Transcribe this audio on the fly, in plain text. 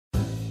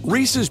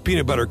Reese's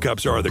Peanut Butter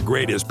Cups are the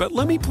greatest, but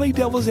let me play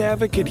devil's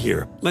advocate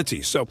here. Let's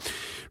see. So,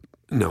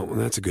 no,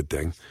 that's a good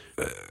thing.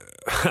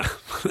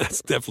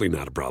 That's definitely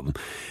not a problem.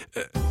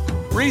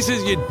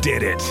 Reese's, you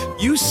did it.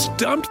 You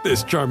stumped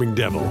this charming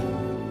devil.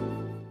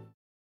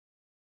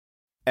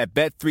 At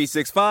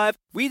Bet365,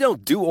 we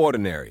don't do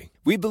ordinary.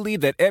 We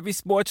believe that every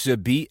sport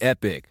should be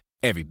epic.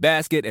 Every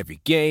basket,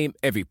 every game,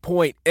 every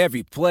point,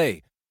 every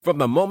play. From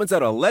the moments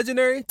that are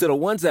legendary to the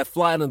ones that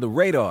fly under the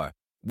radar.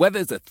 Whether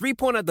it's a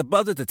three-pointer at the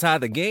buzzer to tie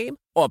the game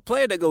or a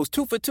player that goes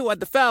 2 for 2 at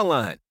the foul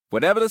line.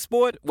 Whatever the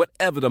sport,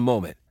 whatever the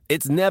moment.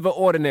 It's never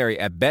ordinary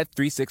at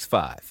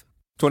Bet365.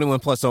 21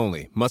 plus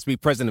only. Must be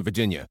present in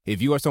Virginia.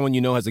 If you or someone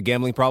you know has a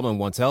gambling problem and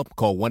wants help,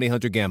 call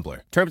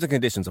 1-800-GAMBLER. Terms and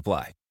conditions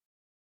apply.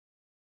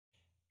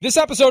 This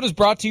episode is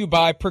brought to you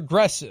by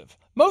Progressive.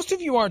 Most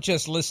of you aren't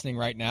just listening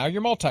right now,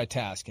 you're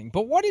multitasking.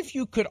 But what if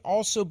you could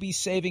also be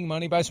saving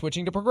money by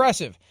switching to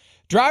Progressive?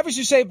 Drivers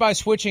who save by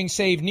switching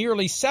save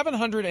nearly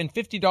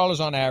 $750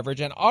 on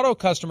average, and auto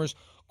customers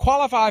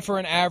qualify for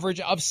an average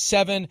of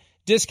 7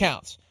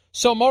 discounts.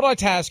 So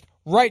multitask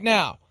right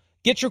now.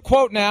 Get your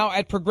quote now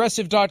at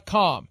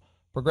Progressive.com.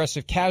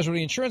 Progressive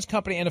Casualty Insurance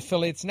Company and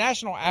affiliates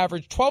national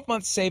average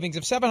 12-month savings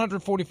of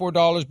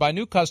 $744 by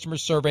new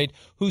customers surveyed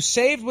who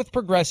saved with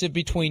Progressive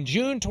between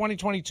June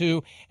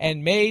 2022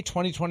 and May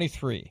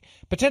 2023.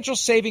 Potential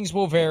savings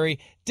will vary.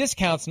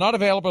 Discounts not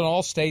available in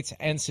all states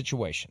and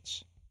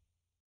situations.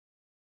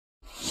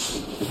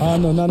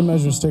 No, not a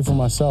measure of stick for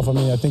myself. I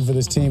mean, I think for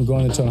this team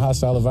going into a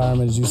hostile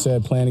environment, as you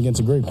said, playing against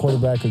a great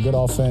quarterback, a good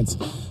offense,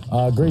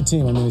 great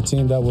team. I mean, a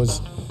team that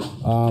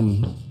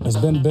has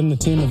been the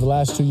team of the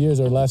last 2 years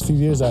or the last few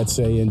years, I'd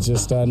say, and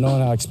just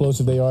knowing how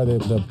explosive they are,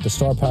 the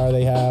star power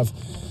they have.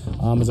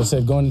 As I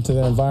said, going into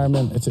their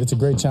environment, it's a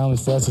great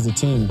challenge for us as a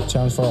team.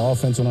 Challenge for our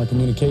offense and our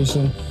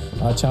communication.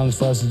 Challenge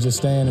for us to just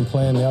stand and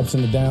play in the ups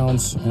and the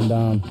downs,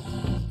 and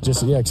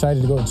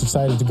excited to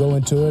go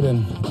into it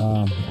and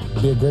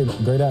be a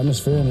great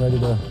atmosphere and ready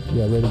to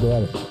go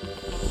at it.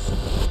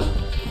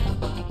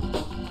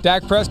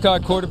 Dak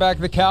Prescott, quarterback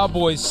of the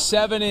Cowboys,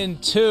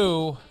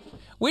 7-2.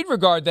 We'd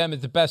regard them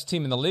as the best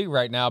team in the league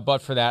right now,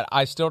 but for that,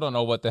 I still don't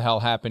know what the hell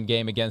happened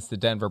game against the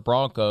Denver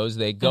Broncos.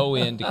 They go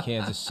into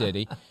Kansas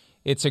City.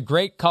 It's a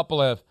great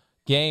couple of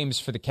games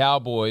for the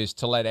Cowboys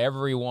to let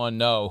everyone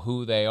know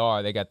who they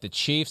are. They got the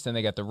Chiefs and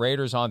they got the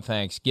Raiders on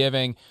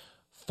Thanksgiving,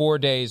 4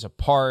 days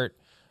apart.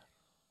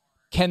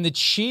 Can the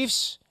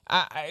Chiefs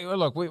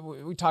look,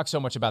 we talk so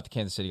much about the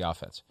Kansas City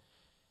offense.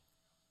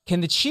 Can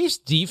the Chiefs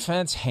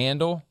defense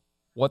handle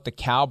what the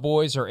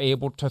Cowboys are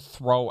able to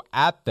throw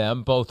at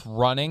them, both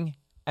running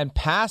and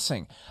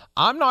passing?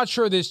 I'm not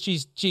sure this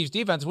Chiefs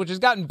defense, which has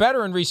gotten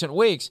better in recent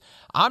weeks,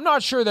 I'm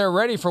not sure they're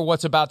ready for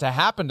what's about to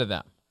happen to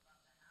them.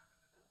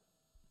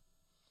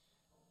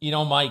 You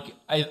know, Mike,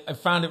 I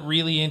found it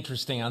really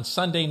interesting. On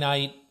Sunday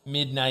night,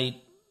 midnight,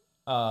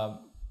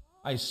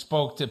 I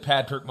spoke to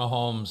Patrick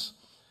Mahomes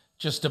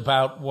just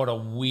about what a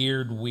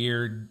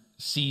weird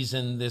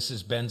season this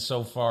has been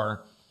so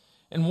far.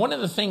 And one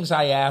of the things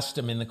I asked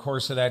him in the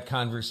course of that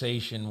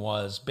conversation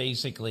was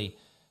basically,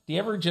 do you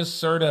ever just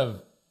sort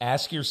of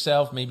ask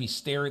yourself, maybe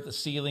stare at the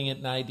ceiling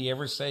at night? Do you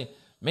ever say,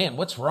 man,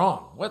 what's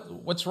wrong?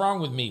 What's wrong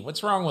with me?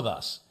 What's wrong with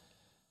us?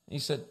 And he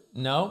said,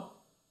 no,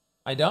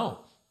 I don't.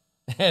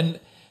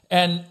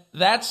 And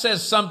that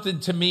says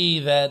something to me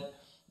that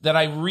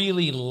I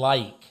really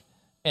like.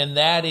 And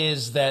that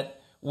is that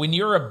when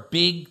you're a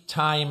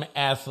big-time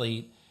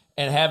athlete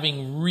and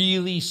having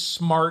really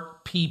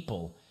smart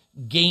people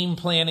game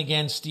plan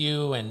against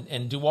you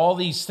and do all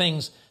these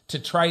things to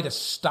try to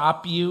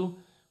stop you,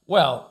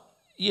 well,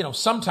 you know,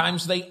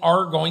 sometimes they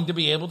are going to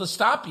be able to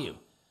stop you.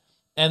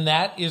 And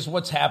that is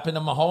what's happened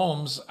to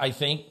Mahomes, I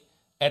think,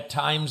 at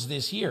times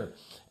this year.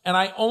 And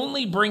I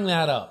only bring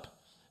that up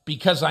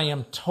because I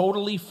am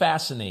totally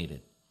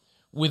fascinated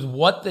with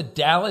what the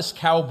Dallas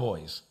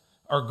Cowboys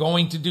are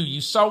going to do. You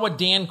saw what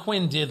Dan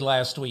Quinn did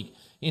last week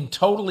in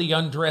totally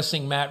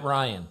undressing Matt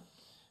Ryan.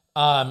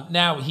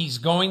 Now he's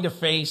going to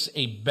face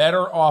a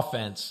better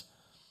offense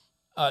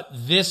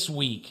this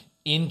week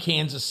in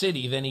Kansas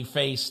City than he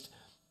faced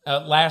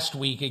last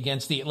week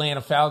against the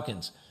Atlanta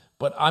Falcons.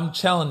 But I'm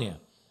telling you,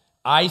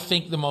 I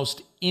think the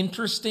most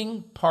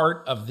interesting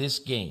part of this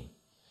game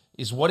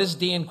is what is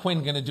Dan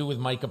Quinn going to do with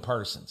Micah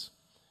Parsons?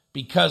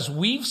 Because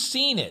we've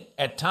seen it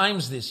at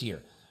times this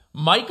year.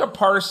 Micah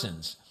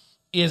Parsons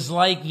is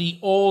like the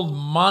old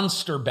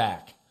monster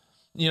back.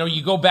 You know,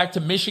 you go back to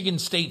Michigan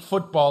State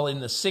football in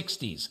the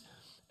 60s,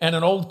 and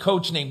an old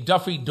coach named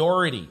Duffy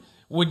Doherty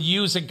would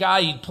use a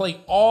guy, he'd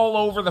play all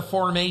over the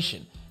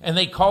formation, and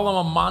they call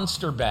him a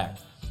monster back.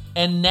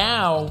 And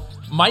now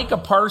Micah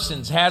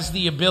Parsons has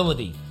the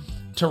ability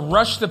to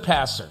rush the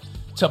passer,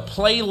 to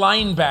play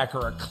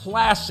linebacker, a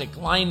classic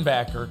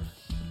linebacker,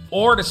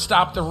 or to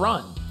stop the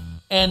run.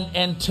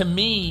 And to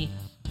me,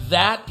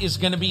 that is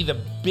going to be the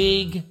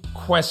big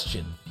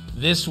question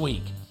this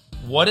week.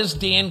 What does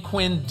Dan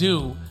Quinn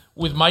do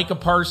with Micah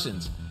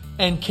Parsons?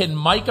 And can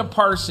Micah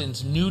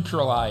Parsons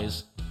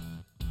neutralize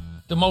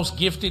the most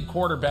gifted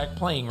quarterback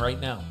playing right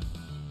now?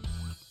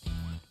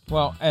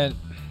 Well, and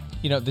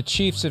the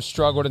Chiefs have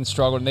struggled,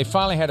 and they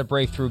finally had a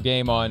breakthrough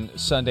game on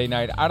Sunday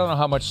night. I don't know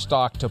how much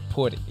stock to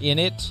put in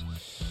it.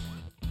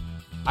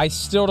 I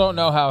still don't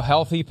know how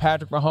healthy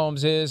Patrick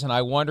Mahomes is, and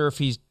I wonder if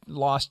he's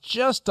lost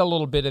just a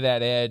little bit of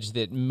that edge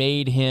that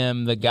made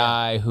him the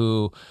guy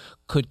who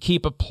could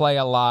keep a play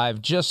alive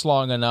just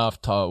long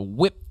enough to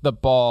whip the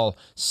ball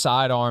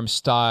sidearm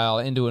style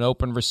into an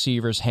open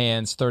receiver's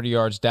hands 30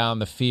 yards down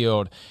the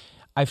field.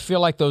 I feel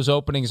like those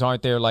openings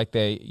aren't there like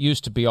they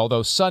used to be,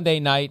 although Sunday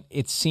night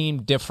it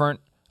seemed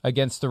different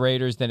against the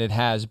Raiders than it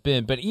has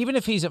been. But even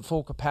if he's at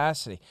full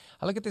capacity,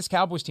 I look at this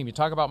Cowboys team. You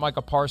talk about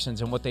Micah Parsons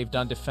and what they've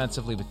done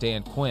defensively with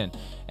Dan Quinn,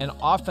 and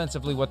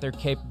offensively what they're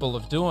capable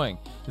of doing.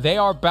 They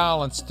are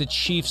balanced. The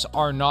Chiefs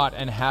are not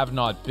and have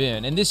not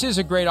been. And this is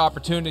a great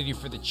opportunity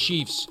for the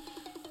Chiefs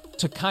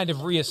to kind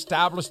of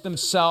reestablish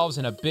themselves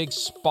in a big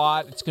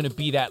spot. It's going to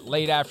be that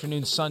late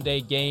afternoon Sunday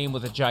game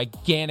with a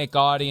gigantic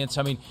audience.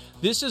 I mean,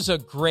 this is a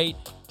great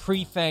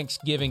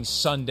pre-Thanksgiving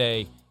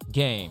Sunday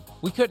game.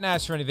 We couldn't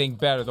ask for anything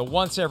better. The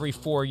once every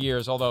 4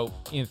 years, although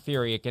in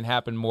theory it can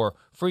happen more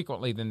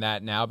frequently than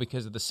that now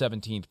because of the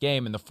 17th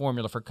game and the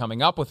formula for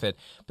coming up with it.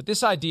 But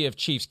this idea of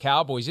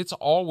Chiefs-Cowboys, it's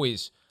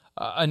always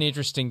an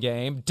interesting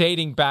game,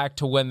 dating back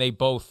to when they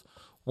both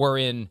were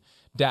in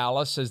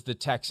Dallas as the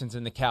Texans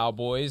and the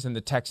Cowboys, and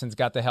the Texans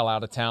got the hell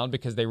out of town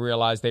because they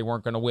realized they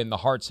weren't going to win the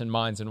hearts and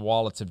minds and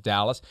wallets of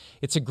Dallas.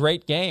 It's a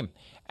great game.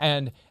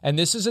 And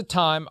this is a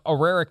time, a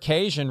rare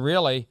occasion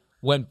really,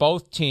 when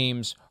both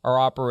teams are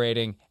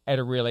operating at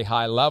a really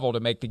high level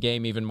to make the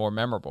game even more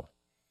memorable.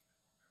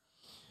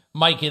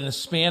 Mike, in the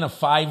span of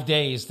 5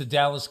 days, the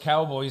Dallas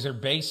Cowboys are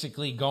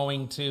basically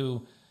going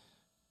to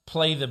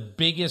play the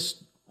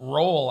biggest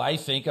role, I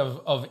think,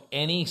 of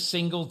any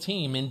single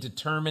team in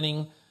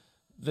determining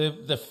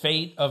the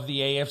fate of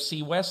the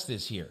AFC West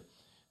this year.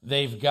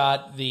 They've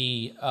got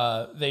the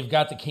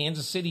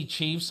Kansas City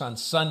Chiefs on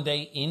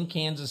Sunday in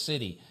Kansas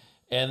City,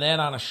 and then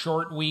on a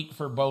short week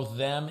for both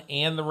them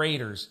and the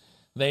Raiders,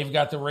 they've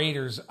got the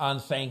Raiders on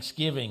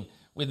Thanksgiving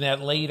with that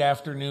late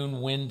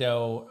afternoon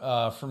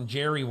window from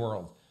Jerry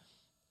World.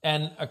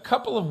 And a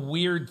couple of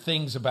weird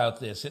things about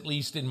this, at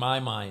least in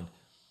my mind.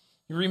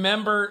 You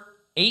remember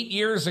 8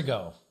 years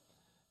ago,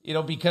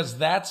 because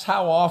that's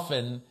how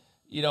often,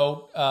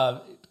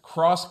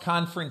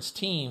 cross-conference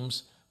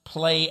teams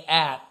play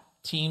at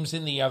teams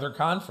in the other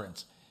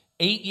conference.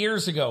 8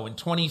 years ago, in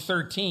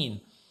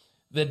 2013,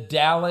 the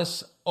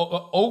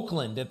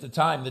Dallas-Oakland at the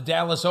time, the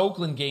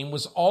Dallas-Oakland game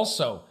was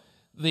also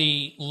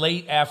the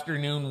late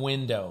afternoon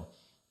window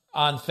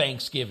on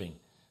Thanksgiving.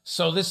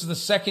 So this is the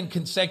second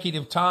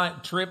consecutive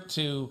trip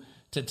to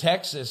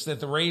Texas that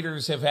the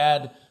Raiders have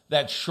had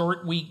that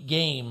short week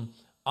game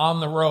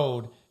on the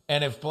road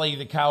and have played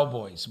the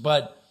Cowboys.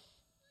 But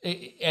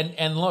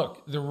and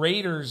look, the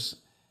Raiders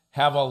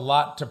have a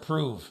lot to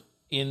prove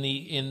in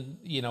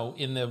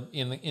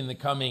the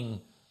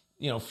coming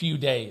few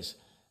days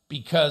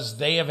because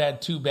they have had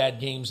two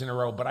bad games in a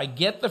row. But I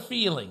get the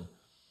feeling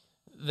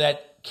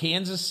that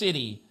Kansas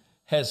City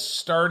has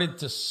started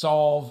to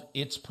solve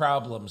its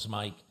problems,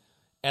 Mike.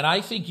 And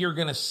I think you're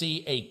going to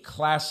see a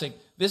classic.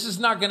 This is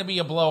not going to be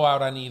a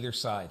blowout on either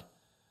side.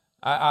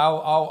 I'll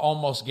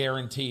almost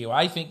guarantee you.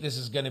 I think this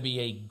is going to be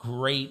a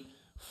great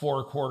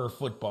four-quarter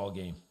football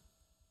game.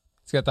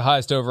 It's got the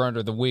highest over-under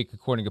of the week,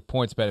 according to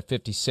PointsBet, at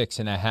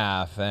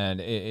 56.5,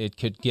 and it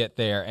could get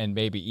there and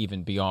maybe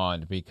even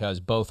beyond because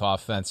both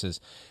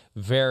offenses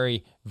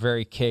very,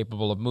 very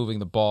capable of moving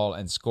the ball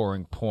and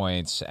scoring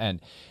points.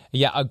 And,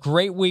 yeah, a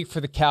great week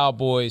for the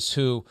Cowboys,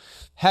 who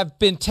have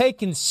been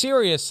taken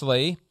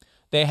seriously.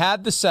 They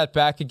had the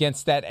setback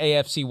against that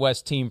AFC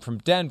West team from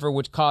Denver,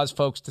 which caused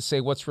folks to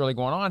say, what's really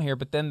going on here?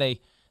 But then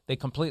they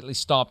completely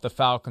stomped the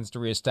Falcons to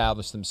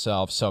reestablish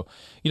themselves. So,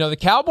 the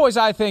Cowboys,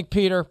 I think,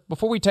 Peter,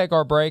 before we take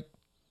our break,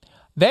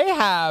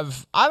 I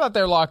thought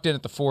they're locked in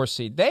at the 4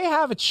 seed. They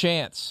have a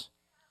chance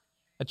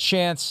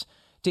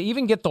to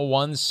even get the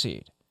 1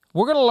 seed.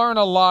 We're going to learn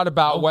a lot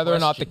about whether or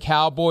not the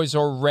Cowboys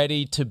are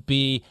ready to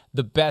be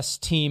the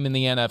best team in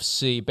the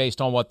NFC based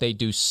on what they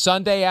do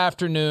Sunday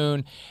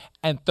afternoon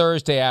and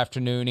Thursday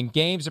afternoon in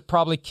games that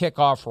probably kick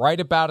off right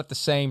about at the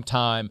same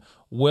time.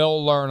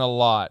 We'll learn a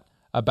lot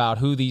about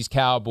who these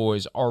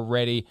Cowboys are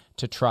ready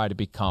to try to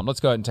become. Let's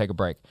go ahead and take a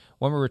break.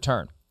 When we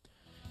return,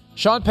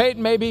 Sean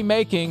Payton may be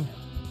making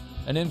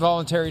an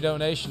involuntary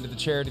donation to the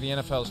charity of the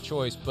NFL's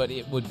choice, but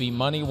it would be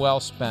money well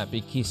spent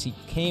because he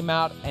came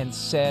out and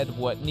said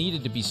what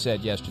needed to be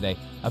said yesterday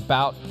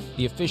about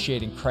the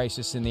officiating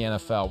crisis in the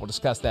NFL. We'll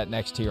discuss that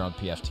next here on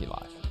PFT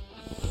Live.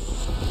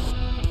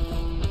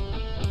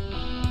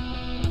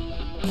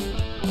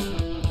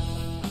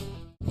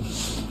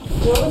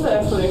 What was the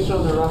explanation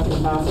on the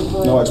roughing passing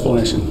play? No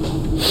explanation.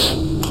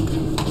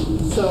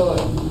 So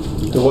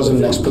there wasn't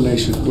an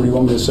explanation. What do you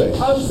want me to say?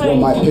 I was just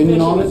saying, my opinion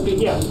on it?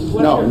 Yeah.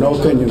 No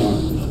opinion on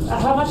it.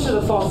 How much did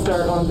the false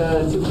start on the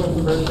 2-point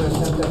conversion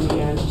attempt at the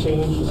end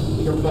change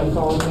your play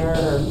calling there?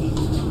 Or?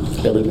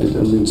 Everything.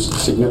 I mean, it's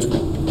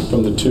significant.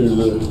 From the 2 to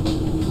the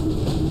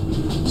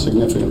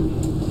significant.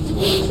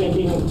 Were you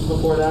thinking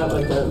before that,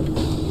 like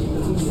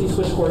see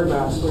switch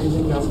quarterbacks, where you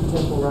think that's a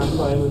potential run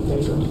play with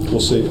Payton? We'll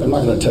see. I'm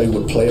not going to tell you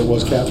what play it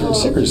was, Catherine. Well,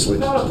 seriously.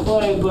 Not a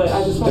play, but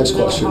I just want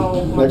to know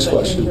how much Next that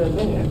question. changed your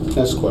opinion.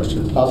 Next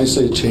question.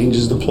 Obviously, it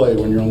changes the play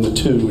when you're on the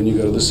 2 and you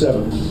go to the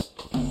 7.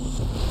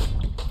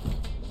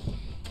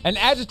 An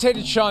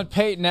agitated Sean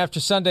Payton after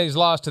Sunday's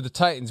loss to the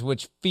Titans,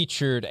 which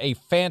featured a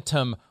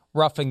phantom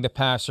roughing the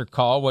passer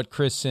call, what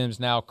Chris Sims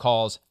now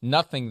calls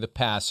nothing the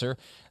passer,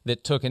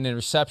 that took an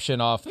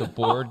interception off the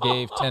board,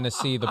 gave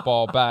Tennessee the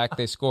ball back.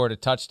 They scored a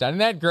touchdown. Isn't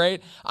that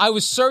great? I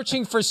was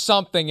searching for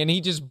something, and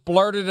he just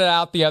blurted it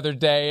out the other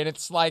day, and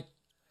it's like,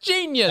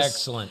 genius.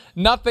 Excellent.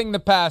 Nothing the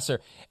passer.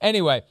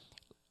 Anyway,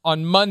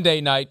 on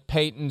Monday night,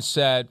 Payton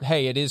said,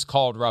 hey, it is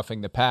called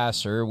roughing the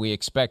passer. We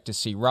expect to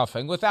see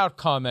roughing, without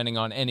commenting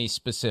on any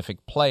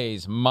specific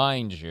plays,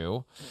 mind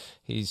you.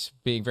 He's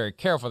being very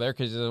careful there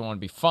because he doesn't want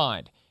to be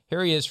fined.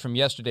 Here he is from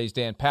yesterday's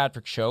Dan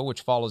Patrick Show, which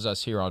follows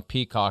us here on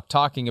Peacock,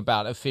 talking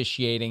about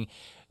officiating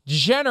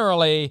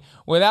generally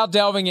without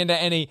delving into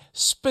any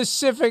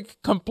specific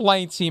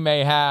complaints he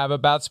may have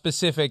about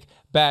specific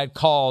bad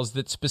calls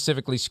that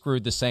specifically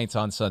screwed the Saints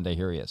on Sunday.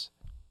 Here he is.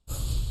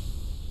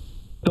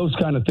 Those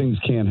kind of things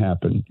can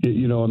happen.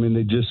 You know, I mean,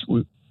 they just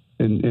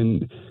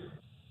and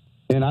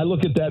I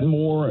look at that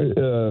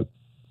more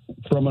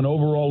from an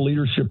overall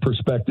leadership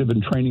perspective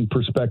and training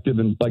perspective,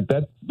 and like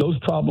that, those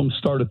problems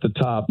start at the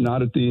top,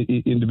 not at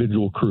the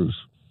individual crews.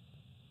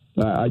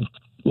 I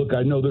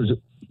know there's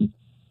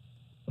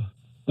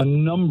a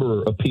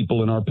number of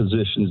people in our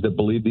positions that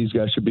believe these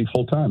guys should be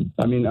full time.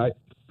 I mean, that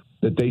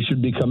they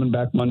should be coming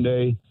back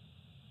Monday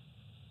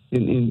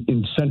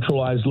in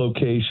centralized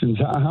locations.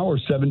 How are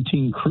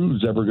 17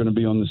 crews ever going to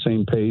be on the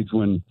same page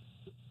when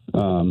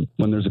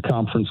there's a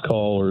conference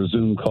call or a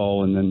Zoom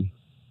call, and then,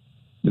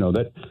 you know,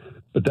 that.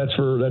 But that's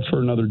for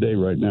another day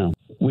right now.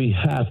 We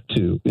have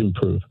to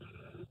improve.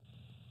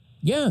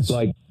 Yes.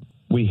 Like,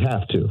 we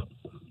have to.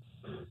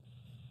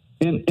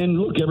 And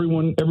look,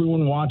 everyone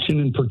watching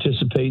and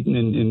participating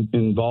and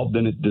involved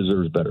in it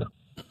deserves better.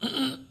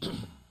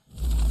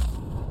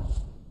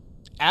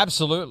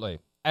 Absolutely.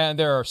 And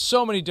there are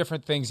so many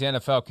different things the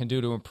NFL can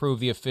do to improve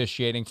the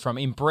officiating, from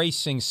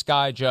embracing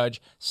sky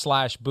judge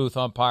 / booth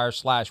umpire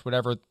 /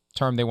 whatever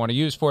term they want to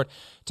use for it,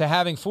 to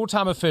having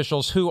full-time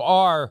officials who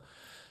are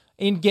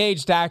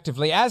engaged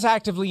actively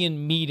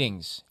in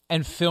meetings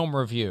and film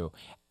review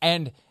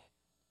and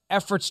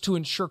efforts to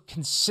ensure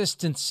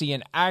consistency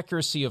and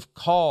accuracy of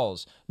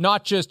calls,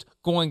 not just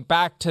going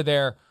back to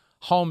their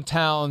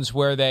hometowns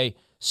where they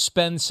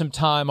spend some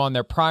time on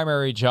their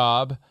primary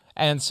job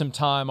and some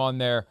time on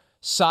their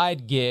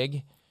side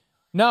gig.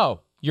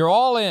 No, you're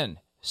all in,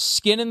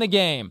 skin in the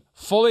game,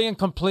 fully and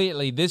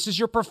completely. This is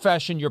your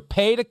profession. You're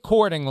paid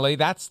accordingly.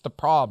 That's the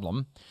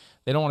problem.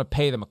 They don't want to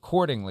pay them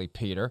accordingly,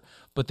 Peter,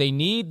 but they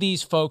need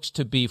these folks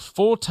to be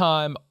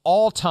full-time,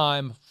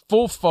 all-time,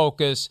 full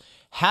focus,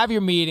 have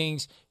your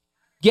meetings,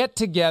 get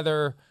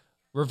together,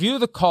 review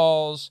the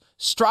calls,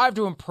 strive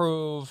to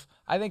improve.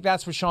 I think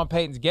that's what Sean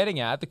Payton's getting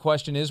at. The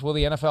question is, will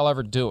the NFL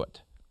ever do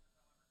it?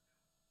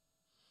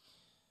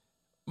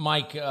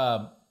 Mike,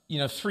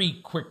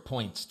 3 quick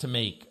points to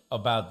make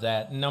about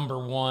that. Number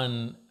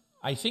one,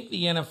 I think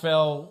the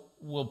NFL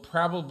will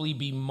probably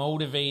be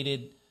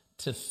motivated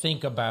to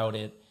think about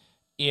it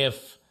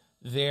if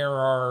there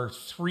are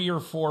 3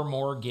 or 4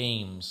 more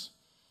games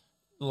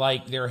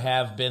like there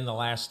have been the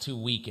last 2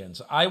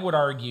 weekends. I would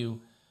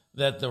argue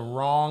that the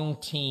wrong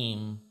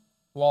team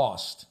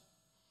lost.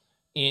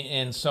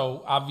 And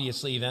so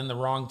obviously then the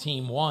wrong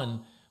team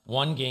won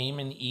 1 game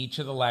in each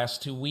of the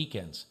last 2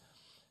 weekends.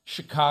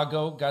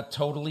 Chicago got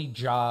totally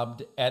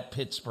jobbed at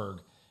Pittsburgh.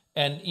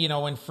 And,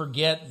 and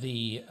forget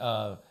the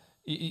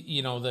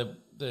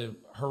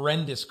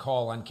horrendous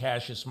call on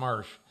Cassius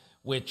Marsh,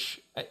 which,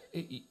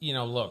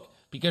 look,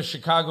 because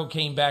Chicago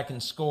came back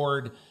and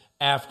scored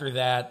after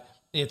that,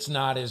 it's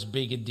not as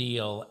big a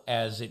deal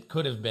as it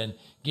could have been,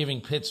 giving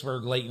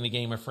Pittsburgh late in the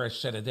game a fresh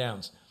set of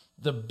downs.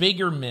 The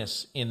bigger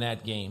miss in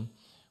that game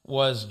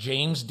was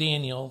James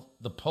Daniel,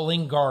 the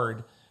pulling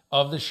guard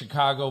of the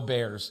Chicago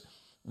Bears,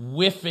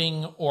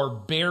 whiffing or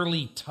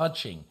barely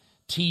touching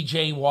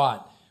TJ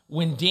Watt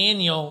when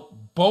Daniel,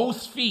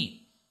 both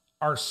feet,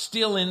 are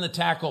still in the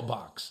tackle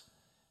box.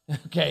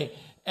 Okay.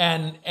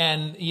 And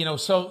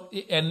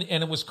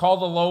it was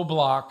called a low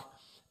block,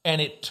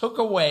 and it took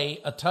away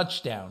a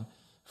touchdown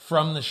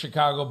from the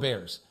Chicago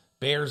Bears.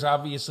 Bears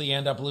obviously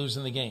end up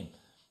losing the game.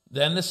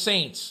 Then the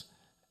Saints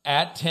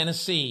at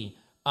Tennessee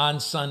on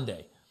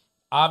Sunday.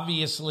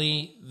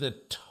 Obviously, the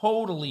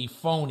totally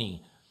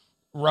phony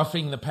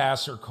roughing the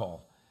passer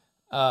call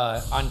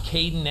on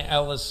Caden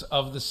Ellis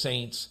of the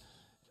Saints.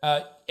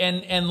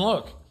 And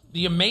look,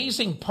 the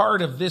amazing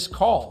part of this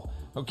call,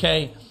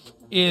 okay,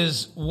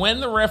 is when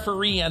the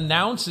referee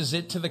announces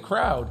it to the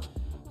crowd,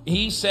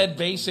 he said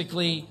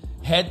basically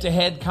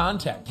head-to-head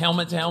contact,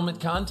 helmet-to-helmet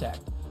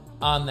contact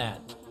on that.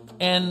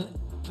 And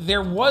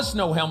there was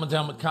no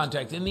helmet-to-helmet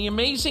contact. And the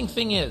amazing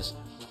thing is,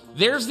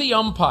 there's the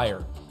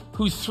umpire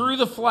who threw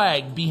the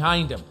flag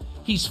behind him.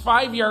 He's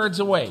 5 yards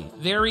away.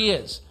 There he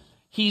is.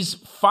 He's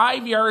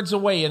 5 yards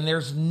away, and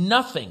there's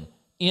nothing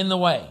in the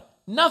way.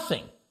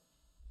 Nothing.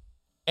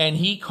 And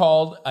he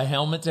called a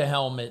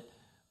helmet-to-helmet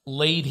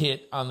late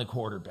hit on the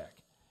quarterback.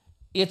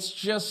 It's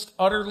just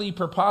utterly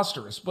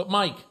preposterous. But,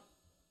 Mike,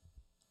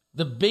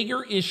 the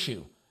bigger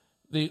issue,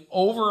 the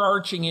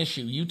overarching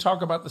issue, you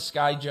talk about the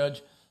sky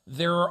judge,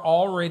 there are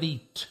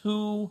already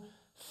 2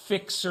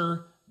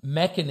 fixer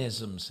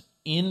mechanisms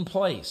in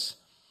place.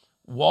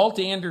 Walt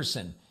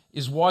Anderson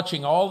is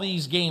watching all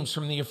these games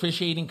from the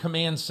officiating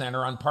command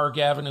center on Park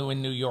Avenue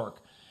in New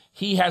York.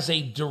 He has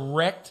a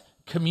direct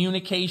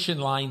communication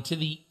line to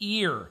the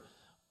ear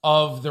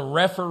of the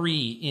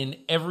referee in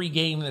every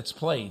game that's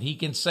played. He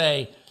can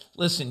say,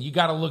 listen, you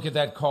got to look at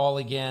that call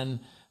again,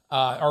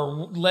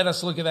 or let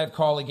us look at that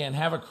call again,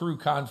 have a crew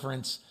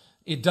conference.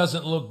 It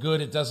doesn't look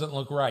good. It doesn't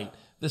look right.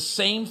 The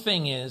same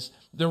thing is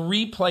the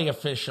replay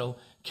official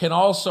can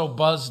also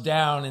buzz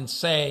down and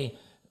say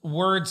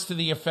words to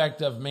the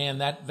effect of, man,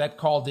 that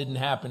call didn't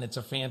happen. It's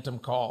a phantom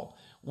call.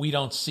 We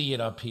don't see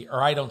it up here,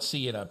 or I don't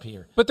see it up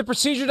here. But the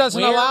procedure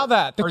doesn't allow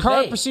that. The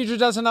current procedure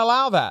doesn't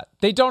allow that.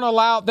 They don't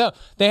allow,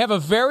 they have a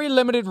very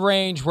limited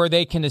range where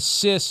they can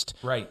assist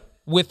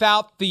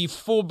without the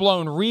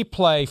full-blown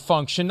replay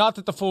function. Not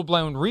that the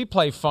full-blown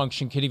replay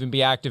function could even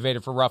be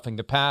activated for roughing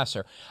the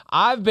passer.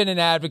 I've been an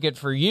advocate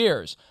for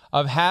years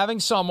of having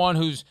someone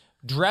who's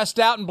dressed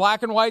out in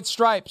black and white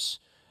stripes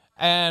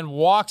and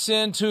walks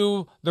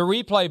into the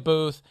replay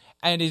booth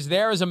and is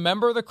there as a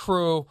member of the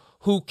crew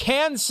who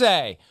can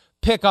say,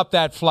 pick up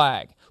that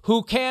flag,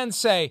 who can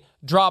say,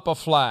 drop a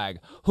flag,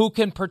 who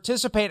can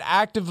participate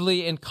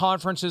actively in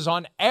conferences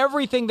on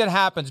everything that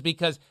happens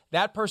because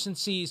that person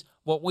sees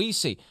what we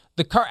see.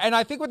 And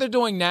I think what they're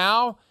doing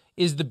now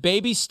is the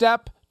baby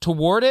step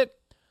toward it,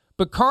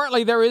 but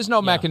currently there is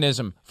no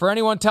mechanism for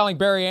anyone telling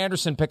Barry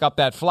Anderson, pick up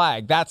that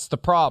flag. That's the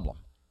problem.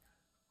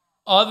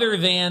 Other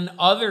than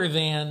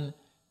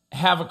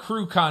have a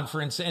crew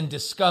conference and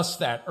discuss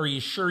that. Are you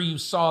sure you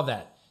saw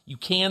that? You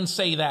can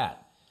say that.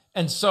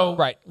 And so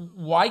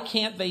why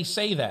can't they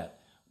say that?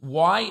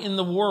 Why in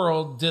the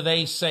world do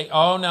they say,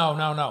 oh,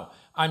 no,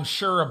 I'm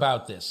sure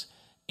about this?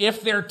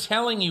 If they're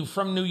telling you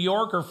from New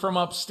York or from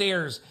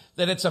upstairs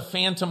that it's a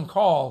phantom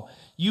call,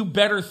 you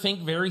better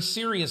think very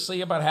seriously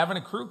about having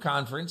a crew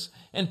conference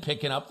and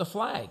picking up the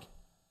flag.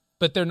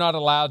 But they're not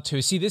allowed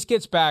to. See, this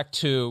gets back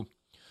to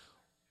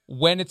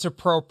when it's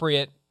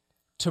appropriate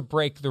to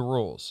break the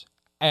rules.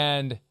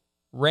 And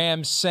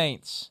Rams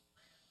Saints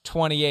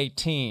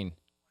 2018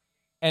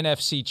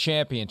 NFC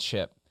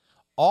Championship,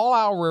 all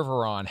Al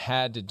Riveron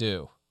had to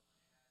do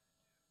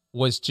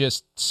was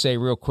just say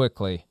real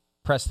quickly,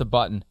 press the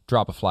button,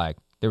 drop a flag.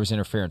 There was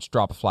interference,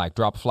 drop a flag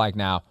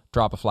now,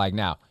 drop a flag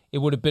now. It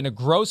would have been a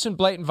gross and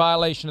blatant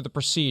violation of the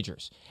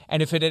procedures.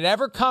 And if it had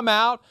ever come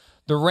out,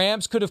 the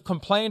Rams could have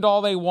complained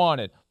all they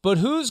wanted. But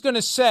who's going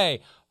to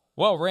say,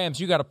 well, Rams,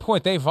 you got a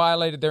point. They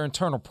violated their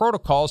internal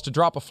protocols to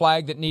drop a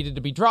flag that needed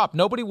to be dropped.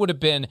 Nobody would have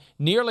been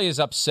nearly as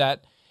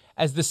upset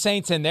as the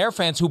Saints and their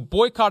fans who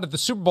boycotted the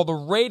Super Bowl. The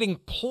rating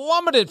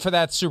plummeted for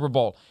that Super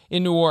Bowl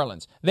in New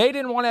Orleans. They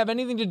didn't want to have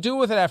anything to do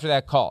with it after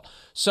that call.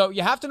 So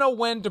you have to know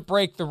when to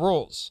break the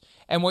rules.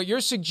 And what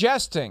you're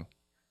suggesting,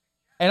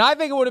 and I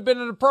think it would have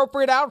been an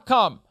appropriate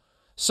outcome,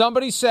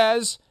 somebody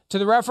says to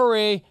the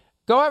referee,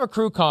 go have a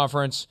crew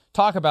conference,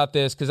 talk about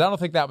this, because I don't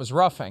think that was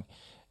roughing.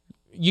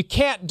 You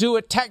can't do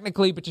it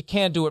technically, but you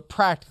can do it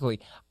practically.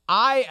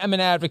 I am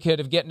an advocate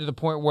of getting to the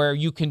point where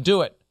you can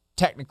do it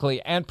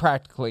technically and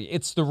practically.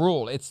 It's the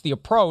rule. It's the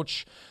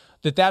approach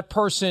that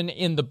person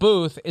in the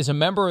booth is a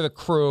member of the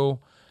crew,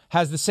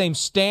 has the same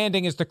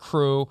standing as the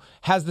crew,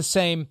 has the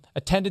same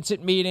attendance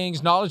at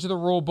meetings, knowledge of the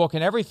rule book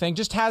and everything,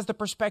 just has the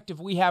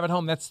perspective we have at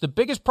home. That's the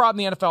biggest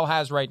problem the NFL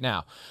has right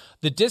now.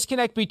 The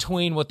disconnect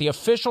between what the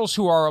officials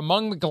who are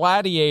among the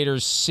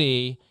gladiators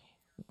see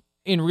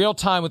in real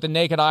time with the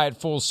naked eye at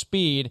full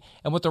speed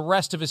and what the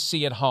rest of us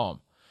see at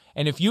home.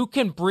 And if you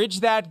can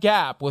bridge that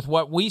gap with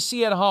what we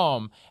see at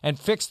home and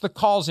fix the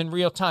calls in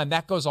real time,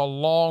 that goes a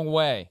long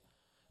way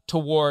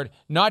toward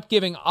not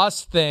giving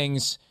us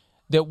things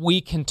that we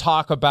can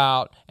talk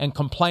about and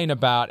complain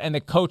about and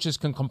that coaches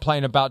can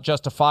complain about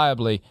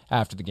justifiably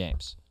after the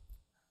games.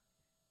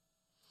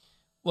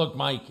 Look,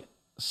 Mike,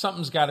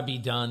 something's got to be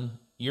done.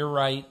 You're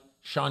right.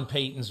 Sean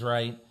Payton's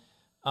right.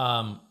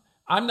 I'm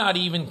not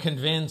even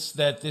convinced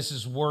that this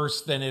is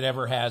worse than it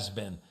ever has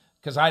been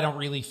because I don't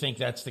really think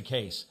that's the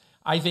case.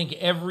 I think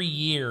every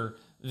year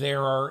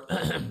there are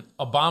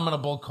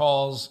abominable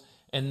calls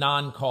and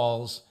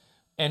non-calls,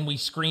 and we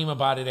scream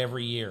about it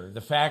every year.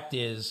 The fact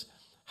is,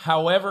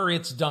 however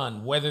it's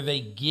done, whether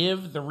they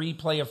give the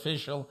replay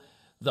official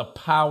the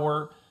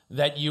power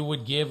that you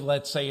would give,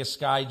 let's say, a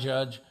sky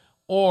judge,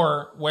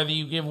 or whether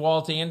you give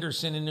Walt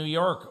Anderson in New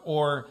York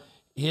or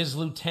his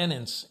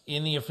lieutenants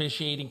in the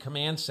officiating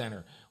command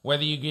center,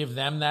 whether you give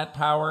them that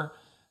power,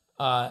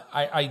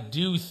 I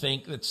do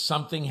think that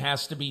something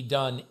has to be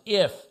done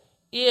if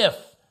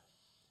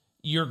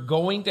you're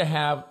going to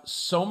have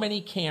so many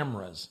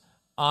cameras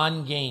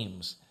on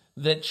games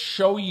that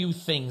show you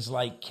things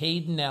like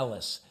Caden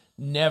Ellis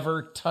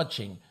never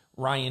touching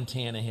Ryan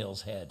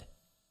Tannehill's head.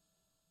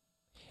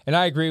 And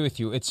I agree with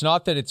you. It's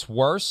not that it's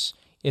worse.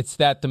 It's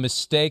that the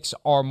mistakes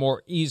are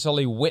more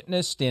easily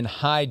witnessed in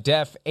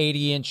high-def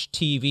 80-inch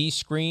TV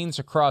screens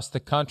across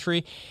the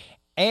country.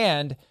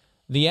 And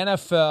the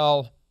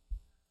NFL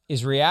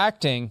is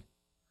reacting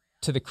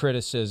to the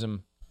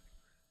criticism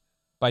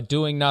by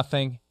doing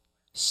nothing,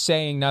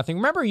 saying nothing.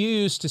 Remember, you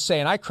used to say,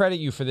 and I credit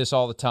you for this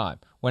all the time,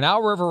 when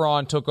Al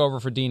Riveron took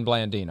over for Dean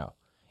Blandino,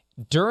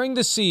 during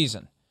the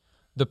season,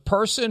 the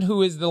person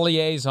who is the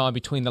liaison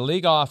between the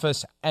league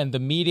office and the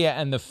media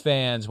and the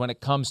fans when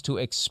it comes to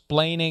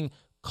explaining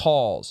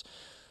calls,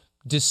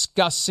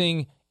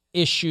 discussing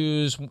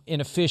issues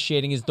in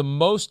officiating is the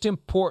most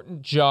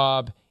important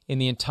job in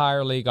the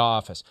entire league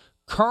office.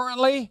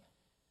 Currently,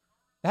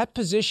 that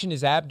position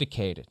is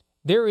abdicated.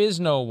 There is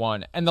no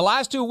one. And the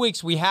last 2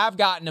 weeks, we have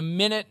gotten a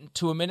minute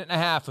to a minute and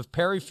a half of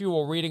Perry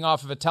Fewell reading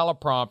off of a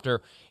teleprompter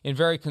in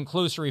very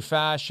conclusory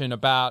fashion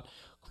about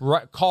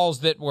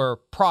calls that were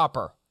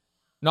proper,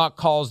 not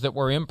calls that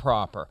were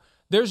improper.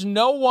 There's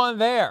no one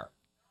there.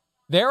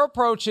 Their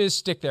approach is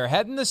stick their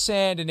head in the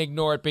sand and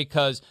ignore it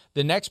because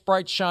the next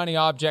bright, shiny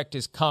object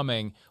is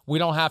coming. We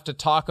don't have to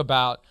talk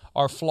about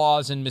our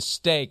flaws and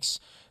mistakes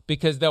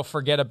because they'll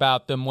forget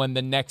about them when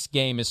the next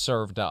game is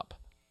served up.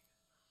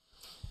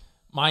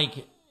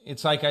 Mike,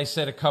 it's like I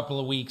said a couple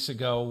of weeks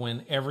ago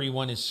when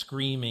everyone is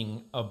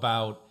screaming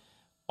about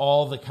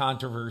all the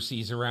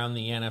controversies around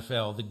the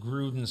NFL, the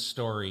Gruden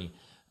story,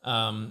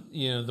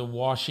 the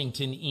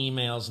Washington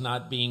emails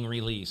not being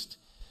released.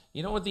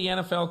 You know what the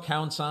NFL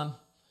counts on?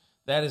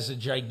 That is a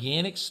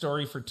gigantic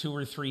story for 2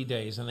 or 3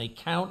 days, and they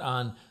count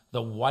on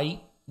the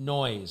white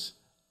noise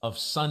of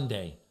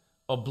Sunday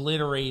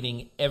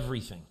obliterating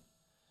everything.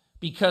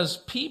 Because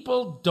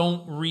people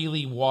don't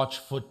really watch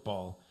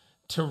football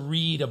to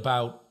read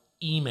about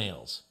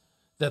emails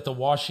that the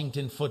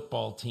Washington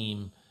football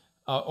team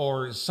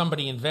or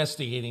somebody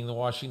investigating the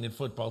Washington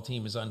football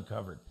team has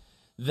uncovered.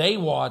 They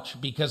watch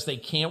because they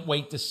can't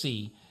wait to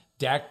see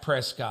Dak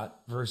Prescott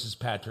versus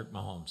Patrick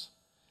Mahomes.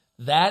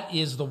 That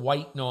is the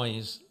white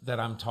noise that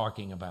I'm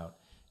talking about.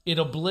 It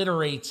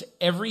obliterates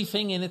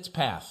everything in its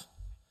path.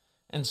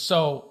 And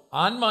so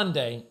on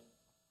Monday,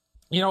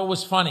 it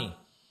was funny.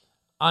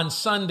 On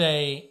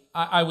Sunday,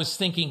 I was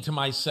thinking to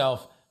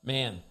myself,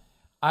 man,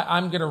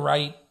 I'm going to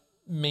write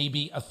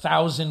maybe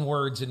 1,000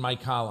 words in my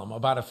column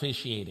about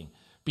officiating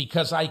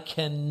because I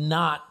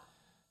cannot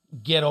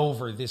get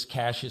over this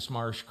Cassius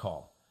Marsh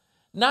call.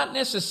 Not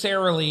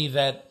necessarily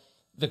that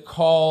the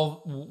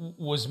call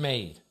was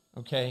made,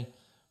 okay?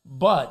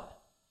 But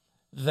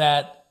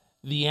that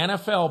the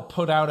NFL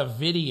put out a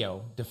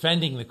video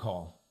defending the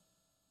call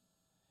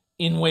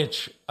in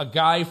which a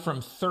guy from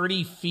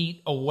 30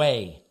 feet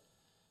away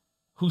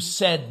who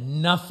said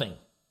nothing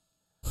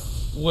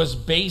was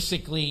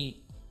basically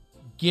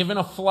given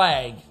a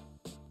flag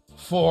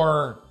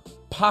for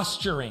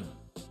posturing.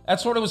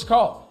 That's what it was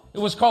called. It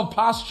was called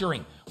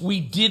posturing. We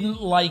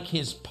didn't like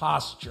his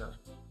posture,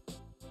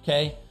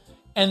 okay?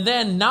 And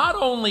then not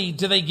only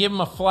do they give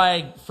him a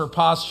flag for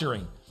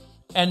posturing,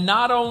 and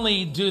not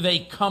only do they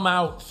come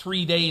out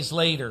 3 days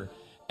later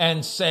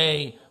and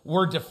say,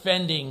 we're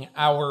defending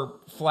our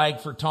flag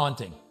for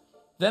taunting,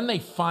 then they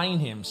fine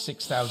him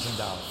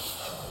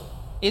 $6,000.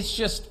 It's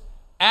just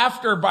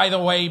after, by the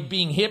way,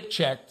 being hip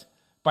checked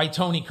by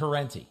Tony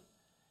Correnti.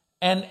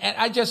 And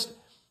I just,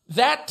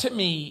 that to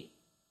me,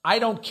 I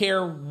don't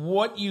care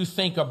what you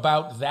think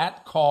about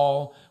that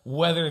call,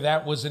 whether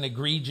that was an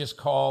egregious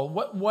call,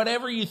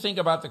 whatever you think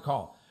about the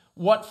call.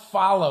 What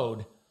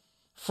followed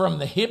from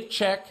the hip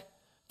check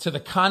to the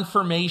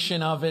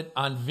confirmation of it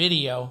on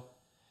video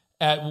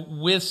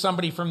with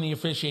somebody from the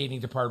officiating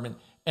department,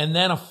 and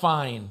then a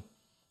fine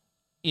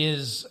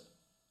is,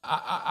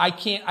 I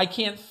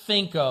can't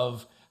think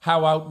of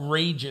how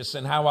outrageous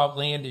and how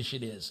outlandish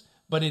it is,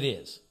 but it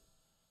is.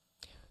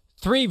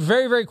 3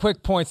 very, very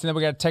quick points, and then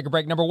we got to take a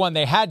break. Number 1,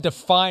 they had to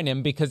fine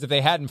him because if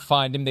they hadn't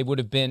fined him, they would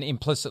have been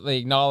implicitly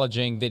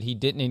acknowledging that he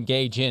didn't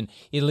engage in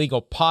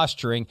illegal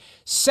posturing.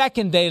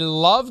 Second, they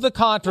love the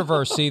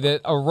controversy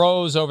that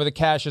arose over the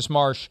Cassius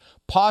Marsh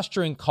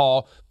posturing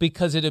call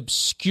because it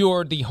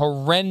obscured the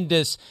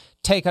horrendous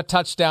take a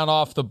touchdown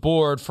off the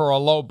board for a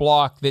low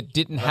block that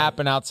didn't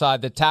happen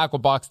outside the tackle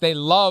box. They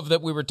love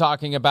that we were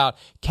talking about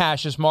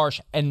Cassius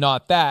Marsh and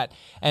not that.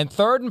 And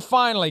third and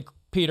finally,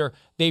 Peter,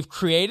 they've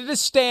created a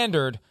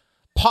standard,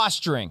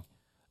 posturing,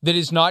 that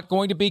is not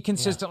going to be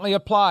consistently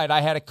applied.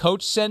 I had a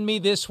coach send me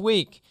this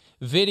week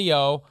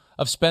video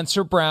of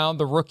Spencer Brown,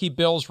 the rookie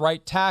Bills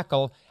right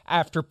tackle,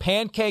 after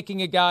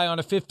pancaking a guy on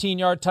a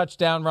 15-yard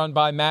touchdown run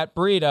by Matt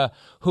Breida,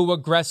 who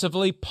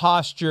aggressively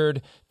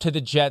postured to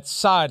the Jets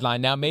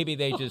sideline. Now, maybe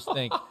they just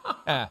think,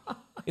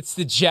 it's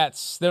the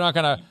Jets. They're not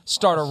going to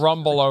start a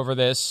rumble over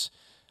this.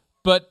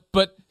 But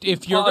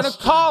if you're going to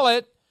call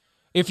it,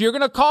 if you're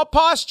going to call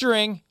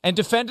posturing and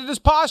defend it as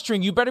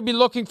posturing, you better be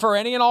looking for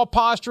any and all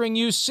posturing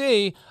you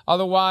see.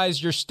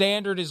 Otherwise, your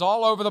standard is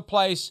all over the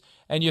place,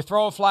 and you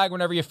throw a flag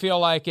whenever you feel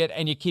like it,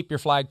 and you keep your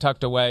flag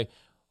tucked away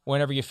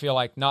whenever you feel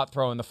like not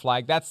throwing the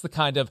flag. That's the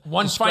kind of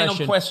one final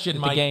question,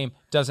 that Mike. The game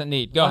doesn't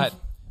need. Go ahead.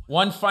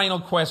 One final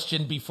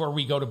question before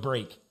we go to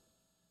break.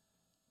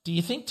 Do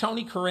you think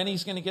Tony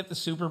Correni's going to get the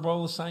Super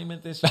Bowl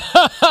assignment this year?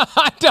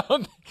 I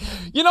don't.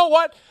 You know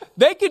what?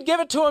 They could give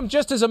it to him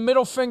just as a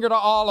middle finger to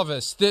all of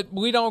us that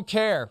we don't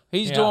care.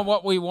 He's doing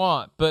what we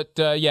want. But,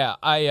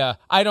 I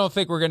don't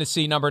think we're going to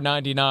see number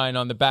 99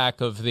 on the back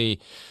of the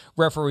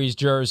referee's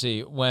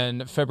jersey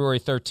when February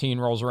 13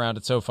 rolls around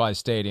at SoFi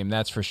Stadium.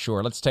 That's for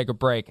sure. Let's take a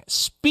break.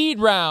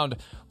 Speed round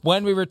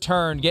when we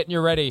return, getting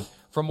you ready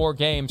for more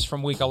games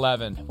from Week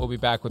 11. We'll be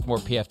back with more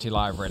PFT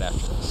Live right after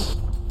this.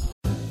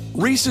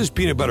 Reese's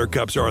peanut butter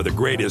cups are the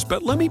greatest,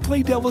 but let me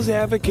play devil's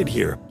advocate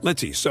here. Let's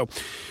see. So,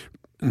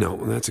 no,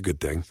 that's a good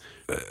thing.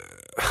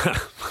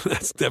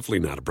 That's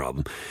definitely not a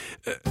problem.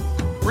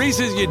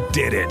 Reese's, you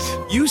did it.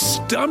 You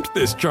stumped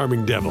this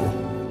charming devil.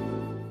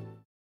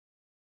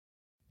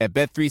 At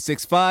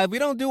Bet365, we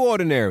don't do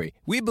ordinary.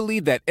 We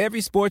believe that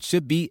every sport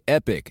should be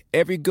epic.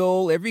 Every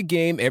goal, every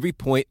game, every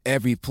point,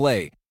 every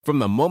play. From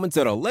the moments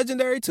that are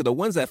legendary to the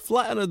ones that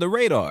fly under the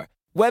radar.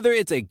 Whether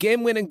it's a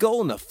game-winning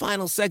goal in the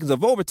final seconds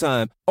of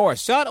overtime or a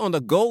shot on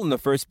the goal in the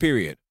first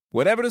period.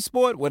 Whatever the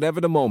sport, whatever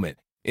the moment.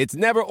 It's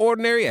never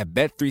ordinary at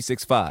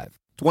Bet365.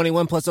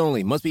 21 plus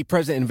only. Must be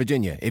present in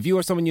Virginia. If you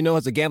or someone you know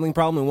has a gambling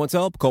problem and wants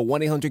help, call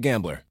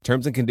 1-800-GAMBLER.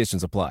 Terms and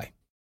conditions apply.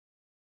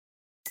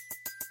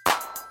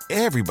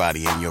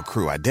 Everybody in your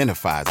crew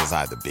identifies as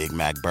either Big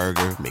Mac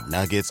Burger,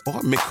 McNuggets, or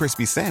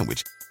McCrispy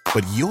Sandwich.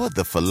 But you're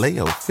the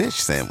Filet-O-Fish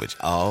Sandwich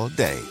all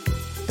day.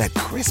 That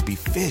crispy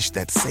fish,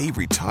 that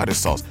savory tartar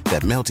sauce,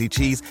 that melty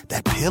cheese,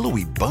 that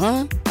pillowy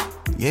bun.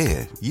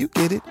 Yeah, you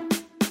get it.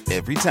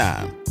 Every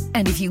time.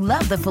 And if you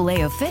love the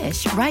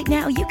Filet-O-Fish, right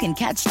now you can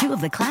catch two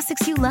of the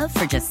classics you love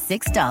for just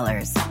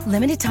 $6.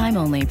 Limited time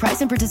only.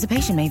 Price and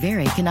participation may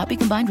vary. Cannot be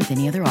combined with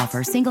any other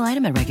offer. Single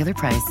item at regular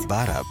price.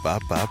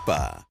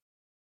 Ba-da-ba-ba-ba.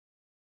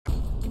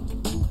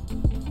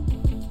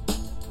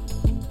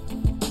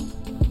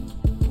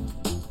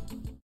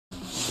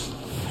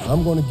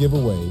 I'm going to give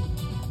away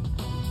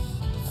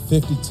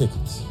 50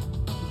 tickets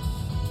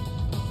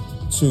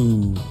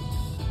to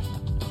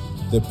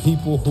the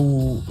people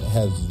who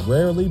has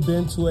rarely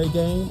been to a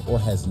game or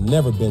has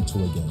never been to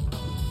a game.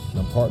 And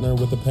I'm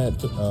partnering with the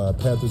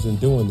Panthers in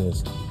doing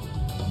this,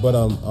 but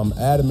I'm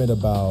adamant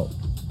about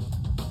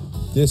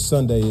this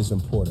Sunday is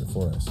important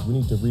for us. We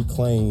need to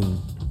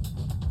reclaim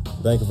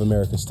Bank of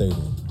America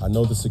Stadium. I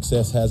know the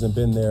success hasn't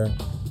been there,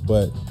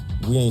 but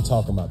we ain't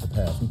talking about the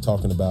past. We're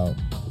talking about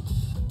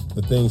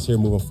the things here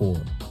moving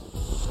forward.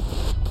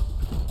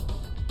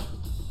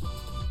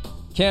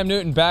 Cam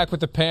Newton back with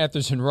the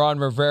Panthers and Ron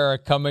Rivera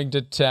coming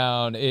to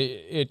town.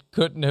 It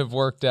couldn't have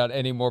worked out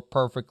any more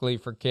perfectly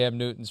for Cam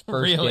Newton's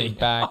first game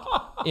back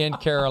in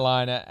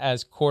Carolina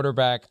as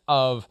quarterback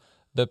of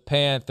the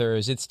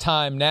Panthers. It's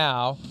time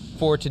now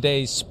for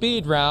today's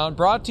speed round,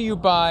 brought to you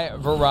by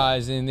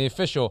Verizon, the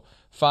official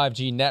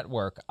 5G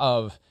network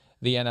of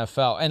the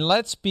NFL. And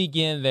let's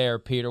begin there,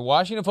 Peter.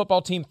 Washington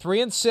football team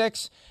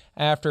 3-6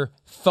 after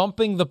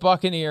thumping the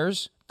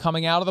Buccaneers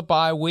coming out of the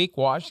bye week.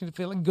 Washington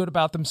feeling good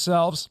about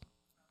themselves.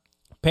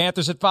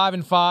 Panthers at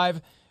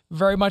 5-5,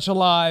 very much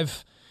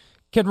alive.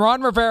 Can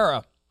Ron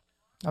Rivera,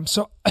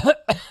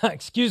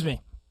 excuse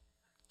me,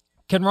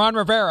 can Ron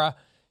Rivera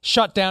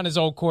shut down his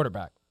old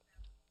quarterback?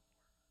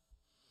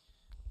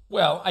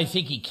 Well, I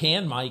think he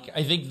can, Mike.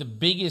 I think the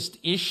biggest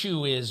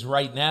issue is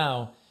right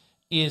now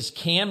is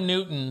Cam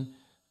Newton,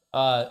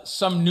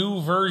 some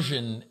new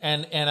version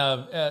and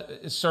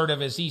a sort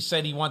of, as he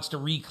said, he wants to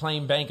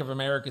reclaim Bank of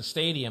America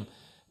Stadium.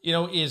 You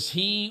know, is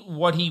he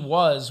what he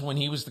was when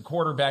he was the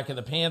quarterback of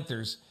the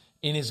Panthers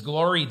in his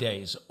glory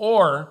days?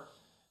 Or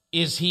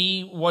is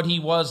he what he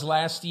was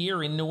last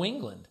year in New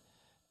England?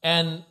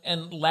 And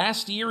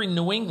last year in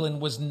New England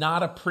was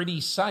not a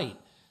pretty sight.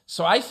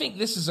 So I think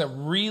this is a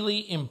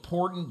really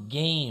important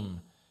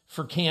game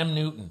for Cam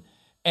Newton.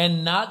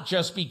 And not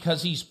just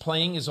because he's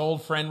playing his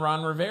old friend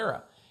Ron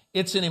Rivera.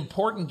 It's an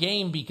important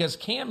game because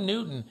Cam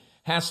Newton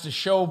has to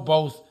show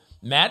both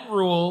Matt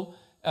Rule,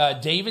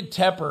 David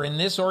Tepper in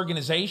this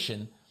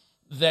organization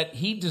that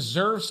he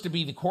deserves to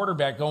be the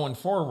quarterback going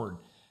forward.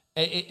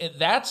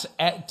 That's,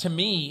 to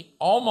me,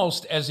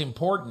 almost as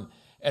important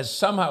as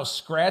somehow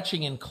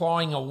scratching and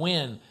clawing a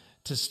win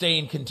to stay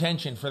in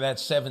contention for that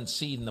 7th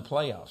seed in the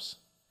playoffs.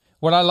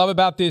 What I love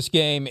about this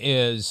game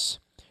is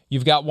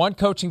you've got one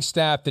coaching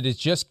staff that is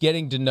just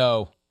getting to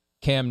know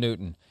Cam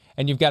Newton,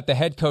 and you've got the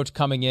head coach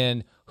coming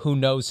in who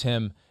knows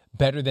him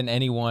better than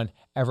anyone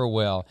ever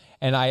will.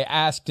 And I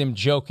asked him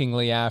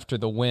jokingly after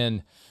the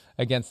win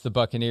against the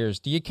Buccaneers,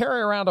 do you carry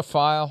around a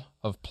file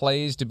of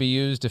plays to be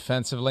used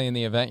defensively in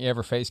the event you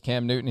ever face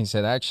Cam Newton? He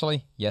said,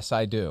 actually, yes,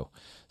 I do.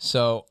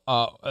 So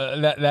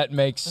that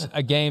makes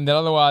a game that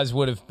otherwise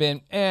would have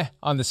been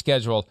on the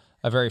schedule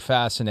a very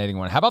fascinating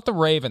one. How about the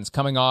Ravens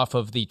coming off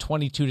of the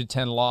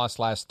 22-10 loss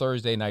last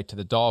Thursday night to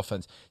the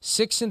Dolphins?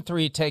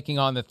 6-3 taking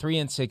on the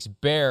 3-6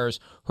 Bears,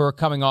 who are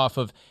coming off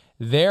of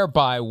their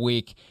bye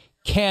week.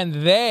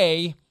 Can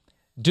they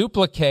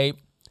duplicate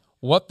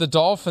what the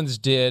Dolphins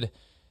did,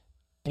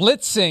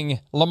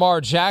 blitzing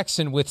Lamar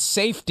Jackson with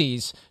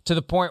safeties to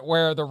the point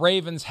where the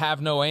Ravens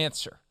have no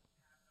answer?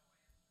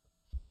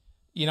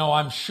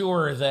 I'm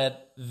sure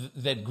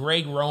that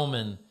Greg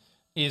Roman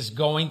is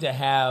going to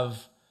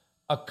have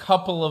a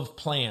couple of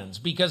plans,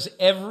 because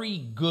every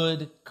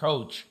good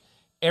coach,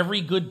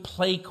 every good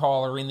play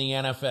caller in the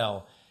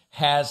NFL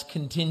has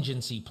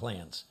contingency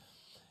plans.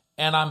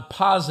 And I'm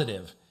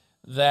positive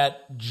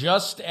that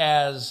just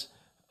as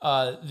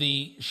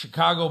the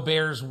Chicago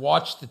Bears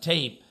watched the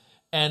tape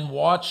and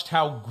watched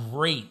how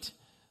great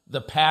the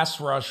pass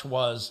rush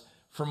was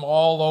from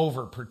all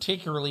over,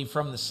 particularly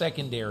from the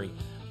secondary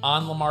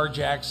on Lamar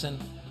Jackson,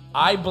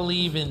 I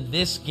believe in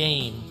this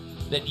game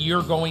that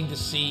you're going to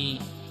see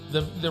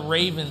the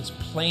Ravens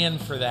plan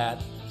for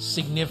that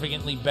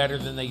significantly better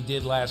than they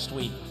did last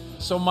week.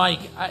 So, Mike,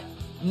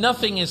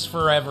 nothing is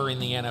forever in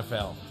the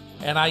NFL,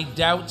 and I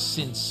doubt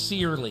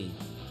sincerely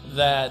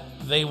that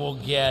they will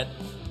get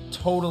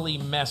totally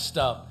messed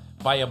up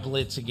by a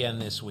blitz again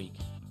this week.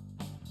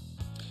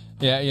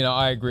 Yeah,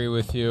 I agree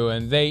with you,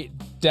 and they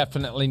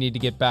definitely need to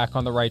get back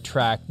on the right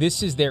track.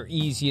 This is their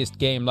easiest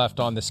game left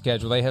on the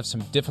schedule. They have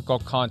some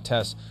difficult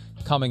contests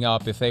coming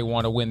up if they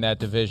want to win that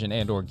division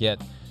and or get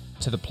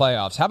to the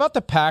playoffs. How about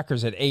the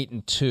Packers at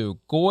 8-2,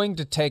 going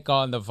to take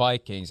on the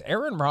Vikings?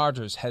 Aaron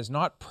Rodgers has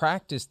not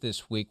practiced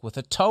this week with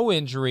a toe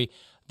injury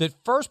that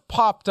first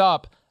popped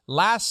up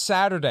last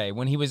Saturday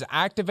when he was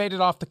activated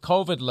off the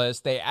COVID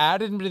list. They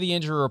added him to the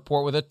injury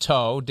report with a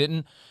toe,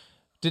 didn't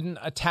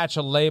attach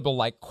a label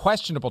like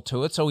questionable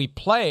to it, so he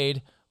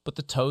played, but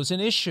the toe's an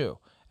issue.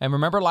 And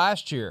remember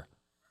last year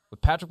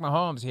with Patrick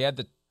Mahomes, he had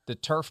the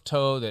turf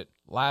toe that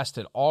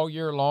lasted all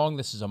year long.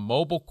 This is a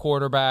mobile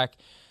quarterback.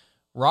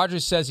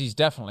 Rodgers says he's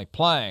definitely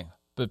playing,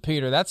 but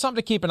Peter, that's something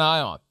to keep an eye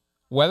on.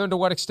 Whether and to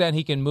what extent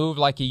he can move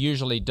like he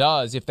usually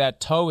does if that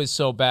toe is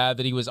so bad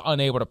that he was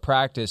unable to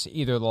practice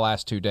either of the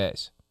last 2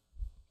 days.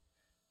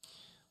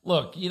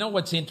 Look,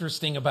 what's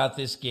interesting about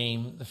this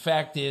game? The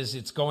fact is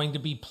it's going to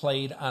be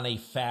played on a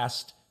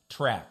fast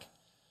track,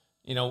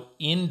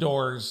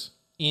 indoors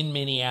in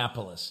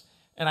Minneapolis.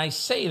 And I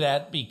say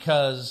that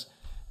because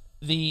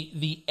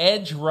the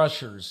edge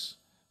rushers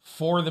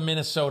for the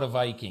Minnesota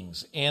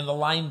Vikings and the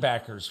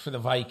linebackers for the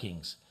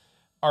Vikings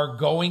are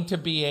going to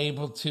be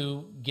able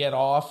to get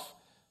off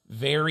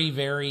very,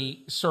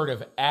 very sort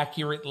of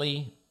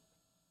accurately.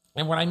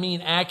 And what I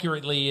mean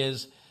accurately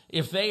is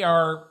if they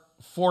are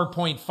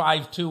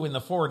 4.52 in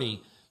the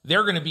 40,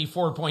 they're going to be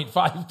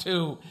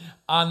 4.52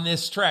 on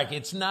this track.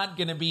 It's not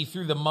going to be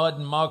through the mud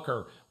and muck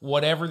or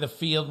whatever the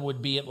field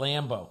would be at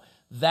Lambeau.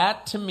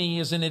 That, to me,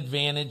 is an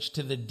advantage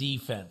to the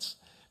defense,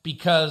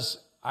 because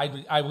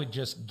I would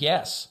just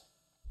guess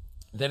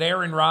that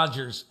Aaron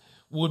Rodgers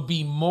would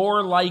be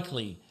more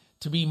likely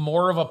to be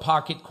more of a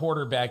pocket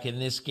quarterback in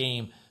this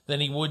game than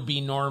he would be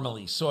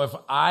normally. So if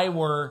I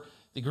were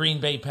the Green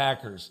Bay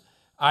Packers,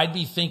 I'd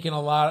be thinking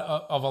a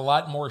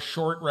lot more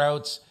short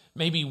routes,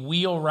 maybe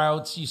wheel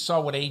routes. You saw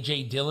what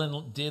A.J.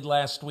 Dillon did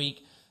last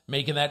week,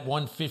 making that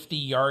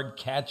 150-yard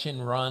catch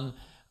and run.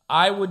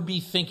 I would be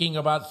thinking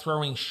about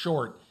throwing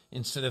short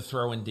instead of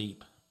throwing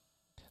deep.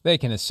 They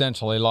can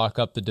essentially lock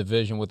up the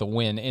division with a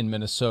win in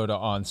Minnesota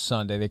on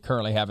Sunday. They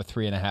currently have a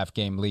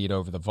 3.5-game lead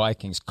over the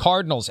Vikings.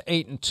 Cardinals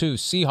 8-2,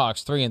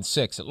 Seahawks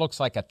 3-6. It looks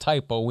like a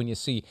typo when you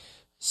see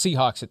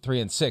Seahawks at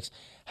 3-6.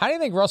 How do you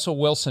think Russell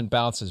Wilson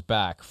bounces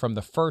back from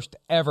the first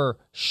ever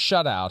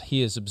shutout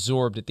he has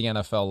absorbed at the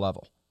NFL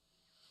level?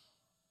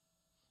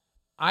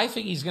 I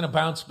think he's going to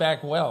bounce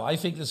back well. I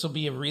think this will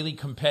be a really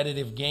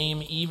competitive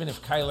game, even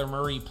if Kyler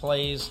Murray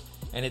plays,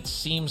 and it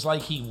seems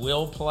like he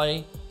will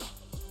play.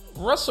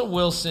 Russell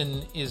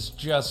Wilson is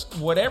just,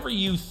 whatever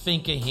you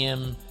think of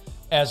him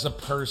as a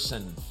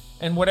person,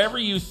 and whatever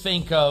you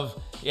think of,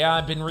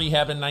 I've been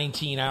rehabbing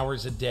 19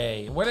 hours a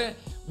day,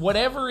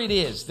 whatever it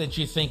is that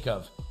you think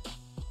of,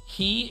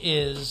 he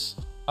is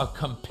a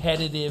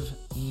competitive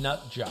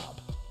nut job.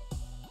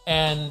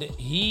 And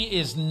he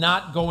is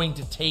not going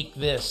to take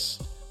this,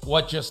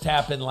 what just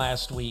happened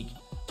last week,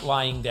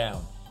 lying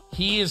down.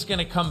 He is going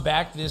to come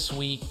back this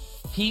week.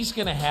 He's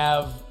going to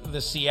have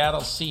the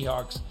Seattle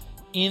Seahawks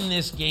in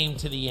this game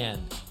to the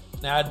end.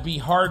 Now, it'd be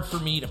hard for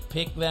me to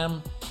pick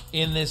them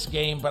in this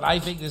game, but I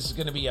think this is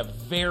going to be a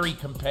very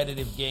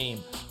competitive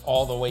game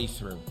all the way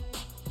through.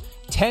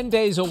 10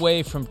 days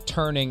away from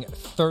turning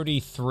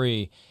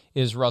 33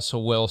 is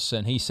Russell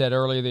Wilson. He said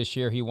earlier this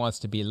year he wants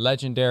to be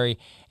legendary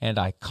and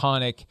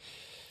iconic.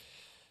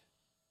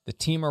 The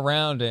team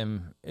around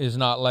him is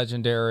not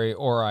legendary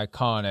or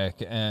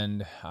iconic,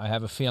 and I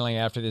have a feeling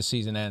after this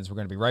season ends, we're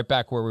going to be right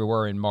back where we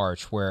were in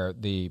March, where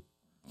the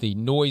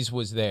noise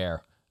was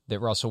there that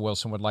Russell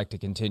Wilson would like to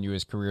continue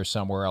his career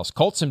somewhere else.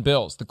 Colts and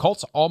Bills. The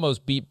Colts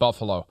almost beat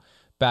Buffalo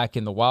back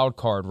in the wild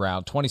card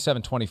round.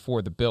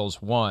 27-24, the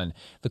Bills won.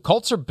 The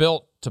Colts are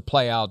built to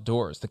play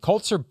outdoors. The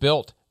Colts are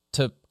built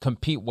to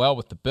compete well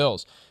with the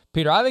Bills.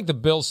 Peter, I think the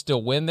Bills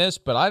still win this,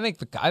 but I think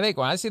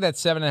when I see that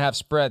 7.5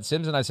 spread,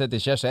 Sims and I said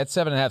this yesterday, that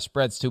 7.5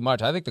 spread's too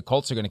much. I think the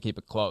Colts are going to keep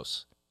it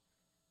close.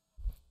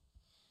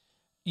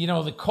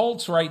 The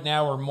Colts right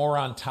now are more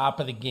on top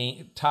of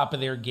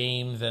their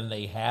game than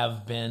they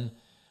have been.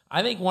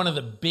 I think one of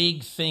the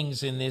big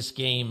things in this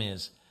game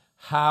is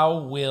how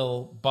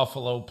will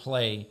Buffalo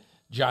play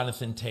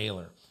Jonathan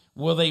Taylor?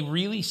 Will they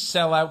really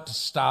sell out to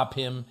stop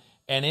him?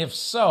 And if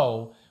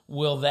so,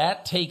 will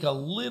that take a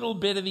little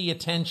bit of the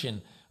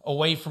attention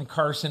away from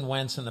Carson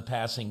Wentz in the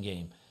passing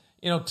game?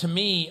 To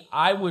me,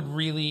 I would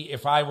really,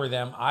 if I were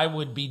them, I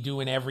would be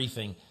doing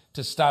everything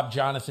to stop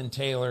Jonathan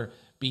Taylor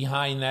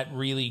behind that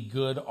really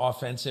good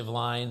offensive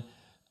line.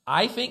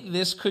 I think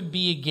this could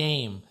be a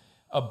game,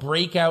 a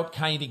breakout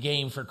kind of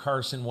game for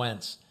Carson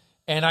Wentz.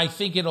 And I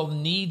think it'll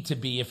need to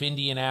be if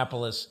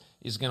Indianapolis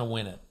is going to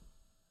win it.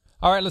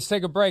 All right, let's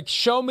take a break.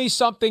 Show me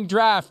something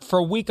draft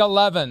for Week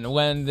 11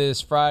 when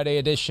this Friday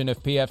edition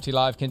of PFT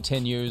Live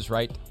continues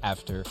right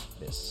after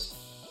this.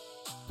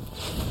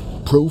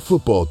 Pro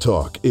Football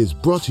Talk is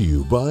brought to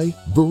you by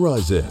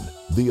Verizon,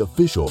 the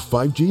official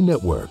 5G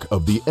network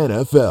of the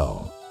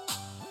NFL.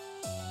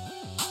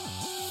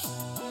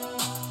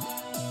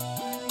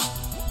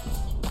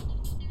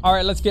 All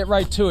right, let's get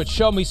right to it.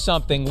 Show me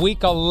something.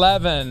 Week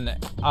 11.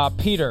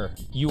 Peter,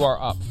 you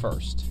are up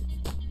first.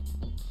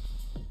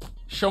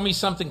 Show me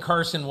something,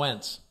 Carson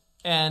Wentz.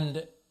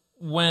 And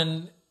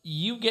when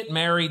you get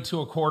married to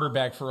a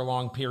quarterback for a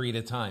long period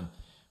of time,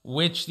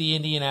 which the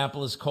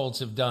Indianapolis Colts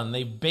have done,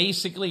 they've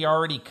basically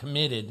already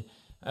committed,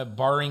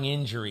 barring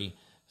injury,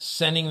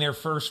 sending their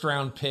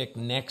first-round pick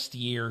next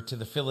year to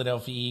the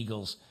Philadelphia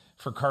Eagles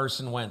for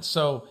Carson Wentz.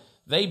 So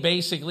they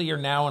basically are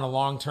now in a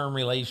long-term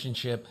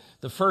relationship.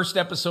 The first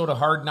episode of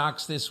Hard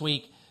Knocks this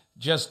week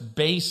just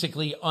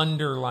basically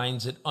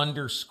underlines it,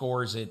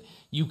 underscores it.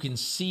 You can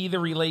see the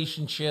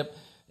relationship.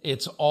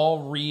 It's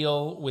all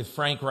real with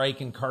Frank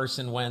Reich and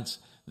Carson Wentz.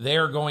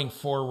 They're going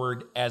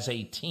forward as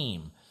a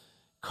team.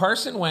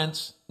 Carson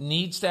Wentz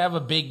needs to have a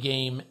big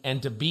game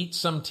and to beat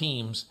some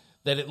teams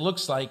that it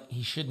looks like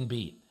he shouldn't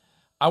beat.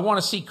 I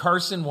want to see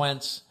Carson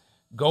Wentz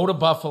go to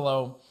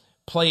Buffalo,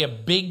 play a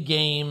big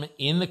game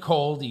in the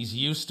cold. He's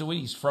used to it.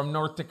 He's from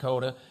North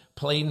Dakota,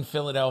 played in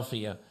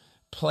Philadelphia.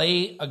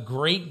 Play a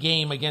great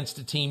game against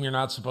a team you're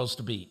not supposed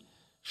to beat.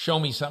 Show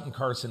me something,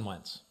 Carson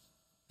Wentz.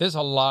 There's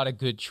a lot of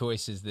good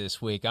choices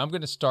this week. I'm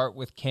going to start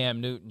with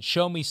Cam Newton.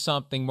 Show me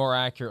something, more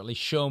accurately,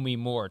 show me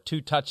more.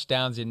 2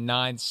 touchdowns in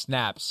 9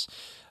 snaps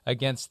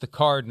against the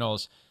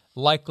Cardinals.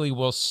 Likely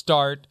will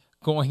start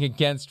going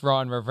against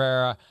Ron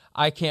Rivera.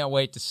 I can't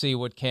wait to see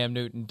what Cam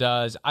Newton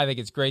does. I think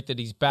it's great that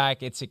he's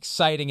back. It's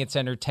exciting, it's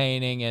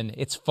entertaining, and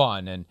it's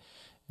fun.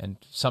 And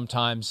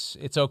sometimes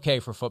it's okay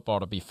for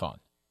football to be fun.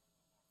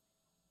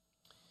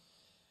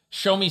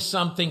 Show me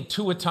something,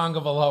 Tua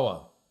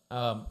Tagovailoa.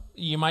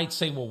 You might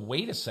say, well,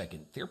 wait a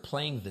second. They're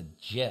playing the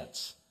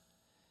Jets.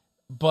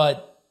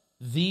 But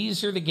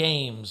these are the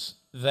games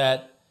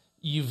that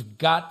you've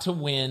got to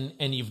win,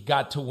 and you've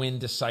got to win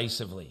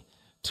decisively.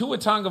 Tua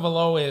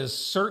Tagovailoa is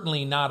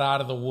certainly not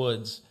out of the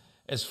woods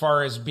as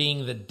far as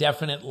being the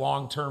definite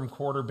long-term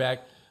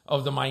quarterback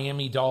of the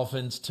Miami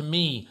Dolphins. To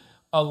me,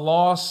 a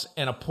loss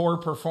and a poor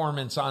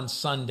performance on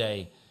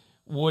Sunday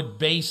would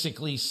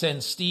basically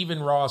send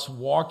Stephen Ross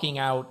walking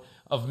out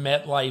of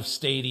MetLife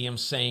Stadium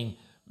saying,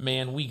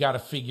 man, we got to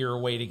figure a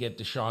way to get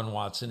Deshaun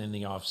Watson in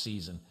the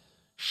offseason.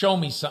 Show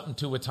me something,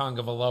 Tua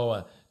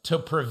Tagovailoa, to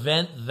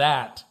prevent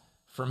that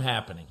from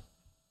happening.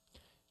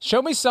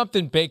 Show me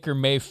something, Baker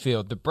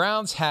Mayfield. The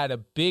Browns had a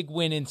big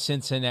win in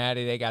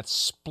Cincinnati. They got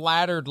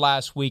splattered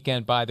last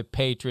weekend by the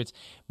Patriots.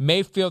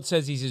 Mayfield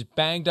says he's as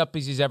banged up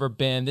as he's ever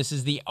been. This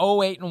is the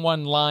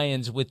 0-8-1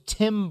 Lions with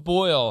Tim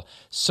Boyle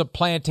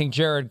supplanting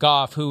Jared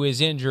Goff, who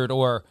is injured,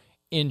 or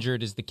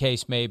injured as the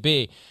case may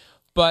be.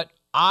 But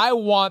I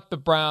want the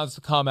Browns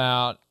to come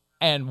out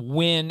and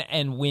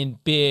win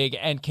big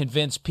and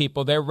convince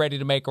people they're ready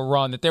to make a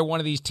run, that they're one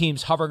of these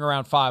teams hovering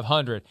around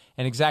 500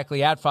 and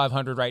exactly at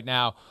 500 right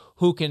now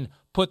who can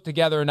put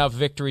together enough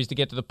victories to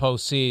get to the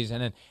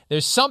postseason. And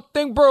there's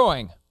something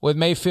brewing with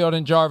Mayfield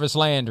and Jarvis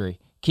Landry.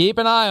 Keep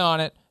an eye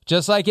on it,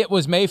 just like it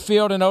was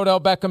Mayfield and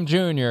Odell Beckham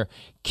Jr.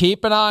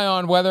 Keep an eye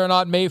on whether or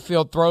not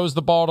Mayfield throws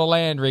the ball to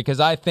Landry, because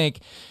I think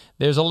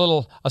there's a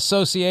little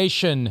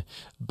association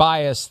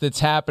bias that's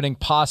happening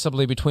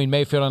possibly between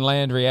Mayfield and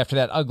Landry after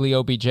that ugly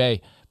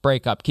OBJ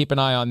breakup. Keep an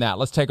eye on that.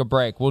 Let's take a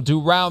break. We'll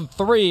do round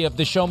 3 of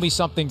the Show Me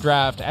Something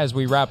draft as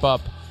we wrap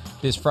up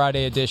this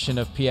Friday edition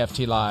of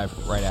PFT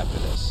Live right after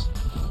this.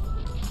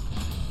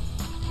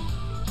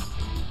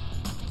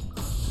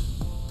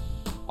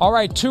 All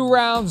right, 2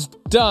 rounds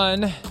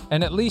done,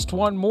 and at least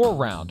 1 more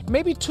round.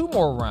 Maybe 2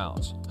 more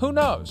rounds. Who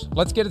knows?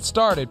 Let's get it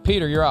started.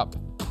 Peter, you're up.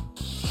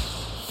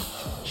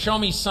 Show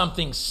me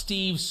something,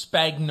 Steve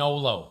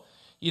Spagnuolo.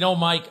 You know,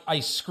 Mike, I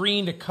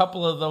screened a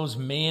couple of those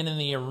Man in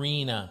the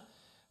Arena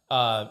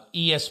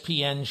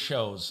ESPN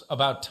shows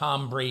about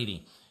Tom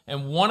Brady.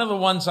 And one of the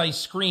ones I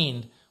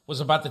screened was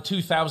about the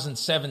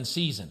 2007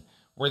 season,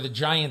 where the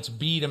Giants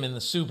beat him in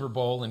the Super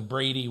Bowl and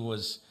Brady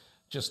was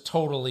just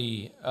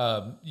totally,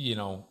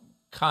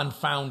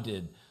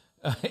 confounded.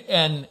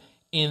 And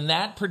in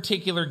that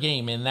particular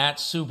game, in that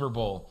Super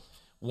Bowl,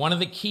 one of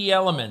the key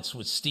elements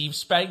was Steve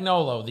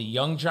Spagnuolo, the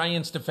young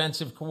Giants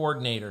defensive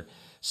coordinator,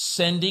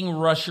 sending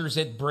rushers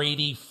at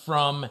Brady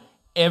from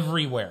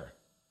everywhere.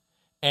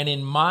 And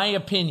in my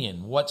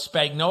opinion, what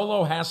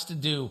Spagnuolo has to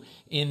do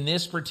in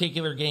this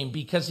particular game,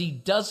 because he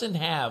doesn't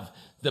have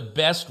the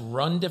best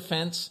run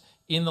defense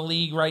in the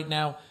league right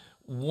now,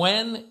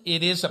 when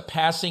it is a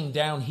passing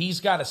down,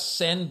 he's got to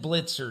send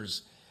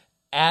blitzers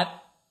at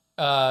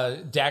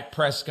Dak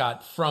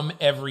Prescott from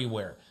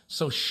everywhere.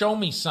 So show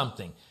me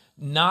something.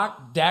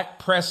 Knock Dak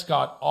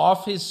Prescott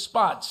off his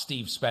spot,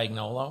 Steve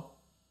Spagnuolo.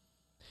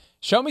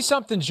 Show me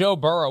something, Joe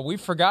Burrow.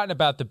 We've forgotten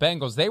about the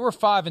Bengals. They were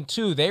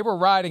 5-2. They were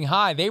riding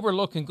high. They were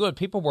looking good.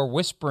 People were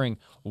whispering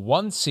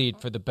 1 seed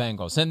for the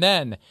Bengals. And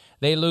then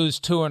they lose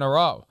 2 in a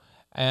row.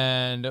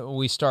 And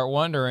we start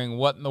wondering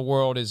what in the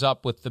world is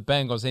up with the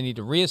Bengals. They need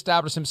to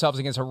reestablish themselves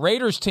against a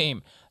Raiders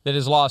team that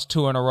has lost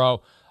 2 in a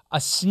row. A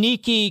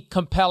sneaky,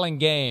 compelling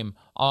game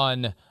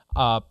on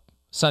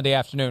Sunday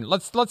afternoon.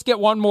 Let's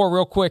get one more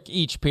real quick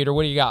each, Peter.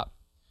 What do you got?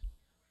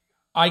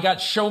 I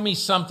got show me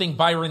something,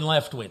 Byron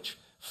Leftwich.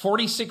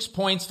 46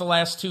 points the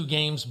last 2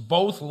 games,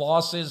 both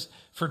losses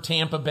for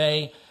Tampa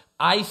Bay.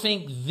 I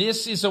think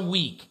this is a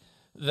week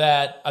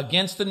that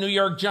against the New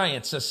York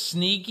Giants, a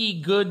sneaky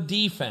good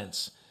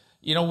defense,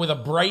 with a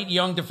bright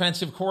young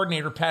defensive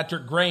coordinator,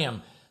 Patrick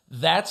Graham,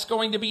 that's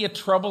going to be a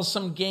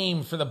troublesome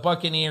game for the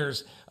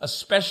Buccaneers,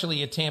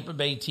 especially a Tampa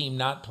Bay team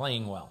not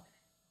playing well.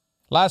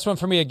 Last one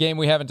for me, a game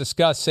we haven't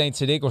discussed,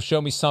 Saints at Eagles.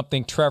 Show me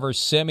something, Trevor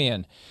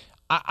Siemian.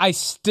 I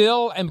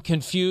still am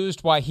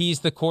confused why he's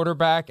the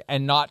quarterback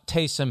and not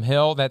Taysom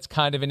Hill. That's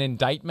kind of an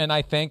indictment,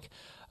 I think,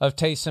 of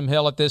Taysom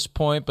Hill at this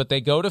point. But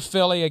they go to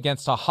Philly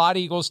against a hot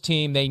Eagles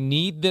team. They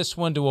need this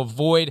one to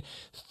avoid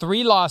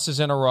 3 losses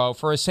in a row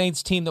for a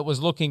Saints team that was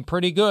looking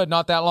pretty good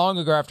not that long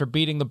ago after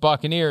beating the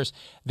Buccaneers.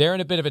 They're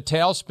in a bit of a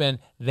tailspin.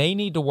 They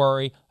need to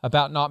worry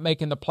about not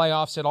making the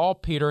playoffs at all,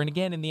 Peter. And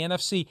again, in the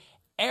NFC,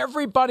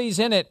 everybody's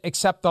in it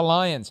except the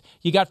Lions.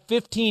 You got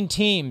 15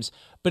 teams,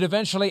 but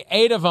eventually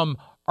 8 of them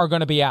are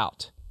going to be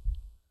out.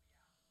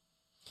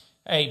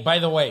 Hey, by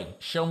the way,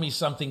 show me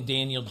something,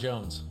 Daniel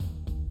Jones.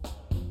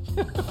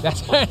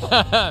 That's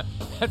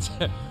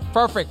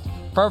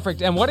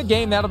perfect. And what a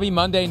game that'll be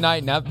Monday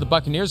night now that the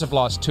Buccaneers have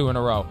lost 2 in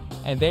a row.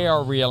 And they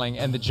are reeling,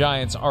 and the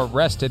Giants are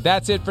rested.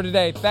 That's it for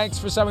today. Thanks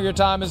for some of your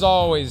time, as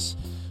always.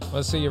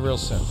 We'll see you real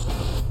soon.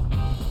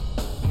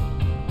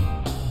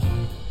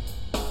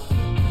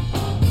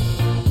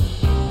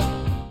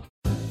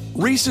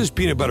 Reese's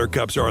Peanut Butter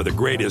Cups are the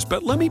greatest,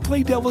 but let me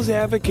play devil's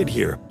advocate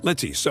here.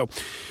 Let's see. So,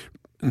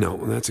 no,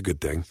 that's a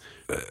good thing.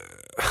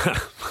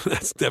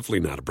 That's definitely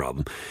not a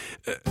problem.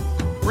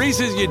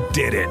 Reese's, you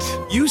did it.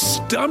 You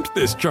stumped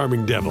this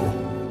charming devil.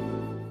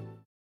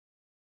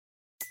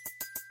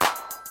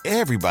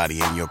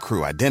 Everybody in your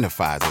crew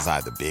identifies as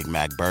either Big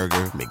Mac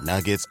Burger,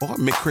 McNuggets, or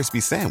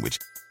McCrispy Sandwich.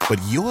 But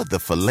you're the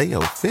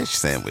Filet-O-Fish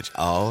Sandwich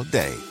all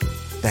day.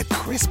 That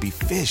crispy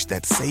fish,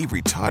 that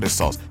savory tartar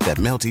sauce, that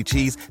melty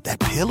cheese, that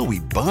pillowy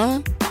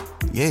bun.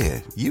 Yeah,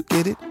 you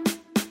get it.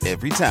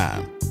 Every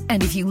time.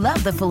 And if you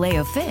love the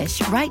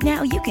Filet-O-Fish, right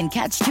now you can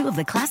catch 2 of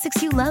the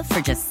classics you love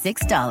for just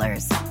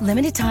 $6.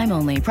 Limited time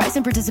only. Price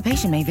and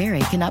participation may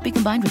vary. Cannot be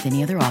combined with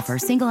any other offer.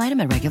 Single item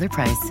at regular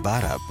price.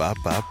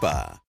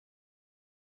 Ba-da-ba-ba-ba.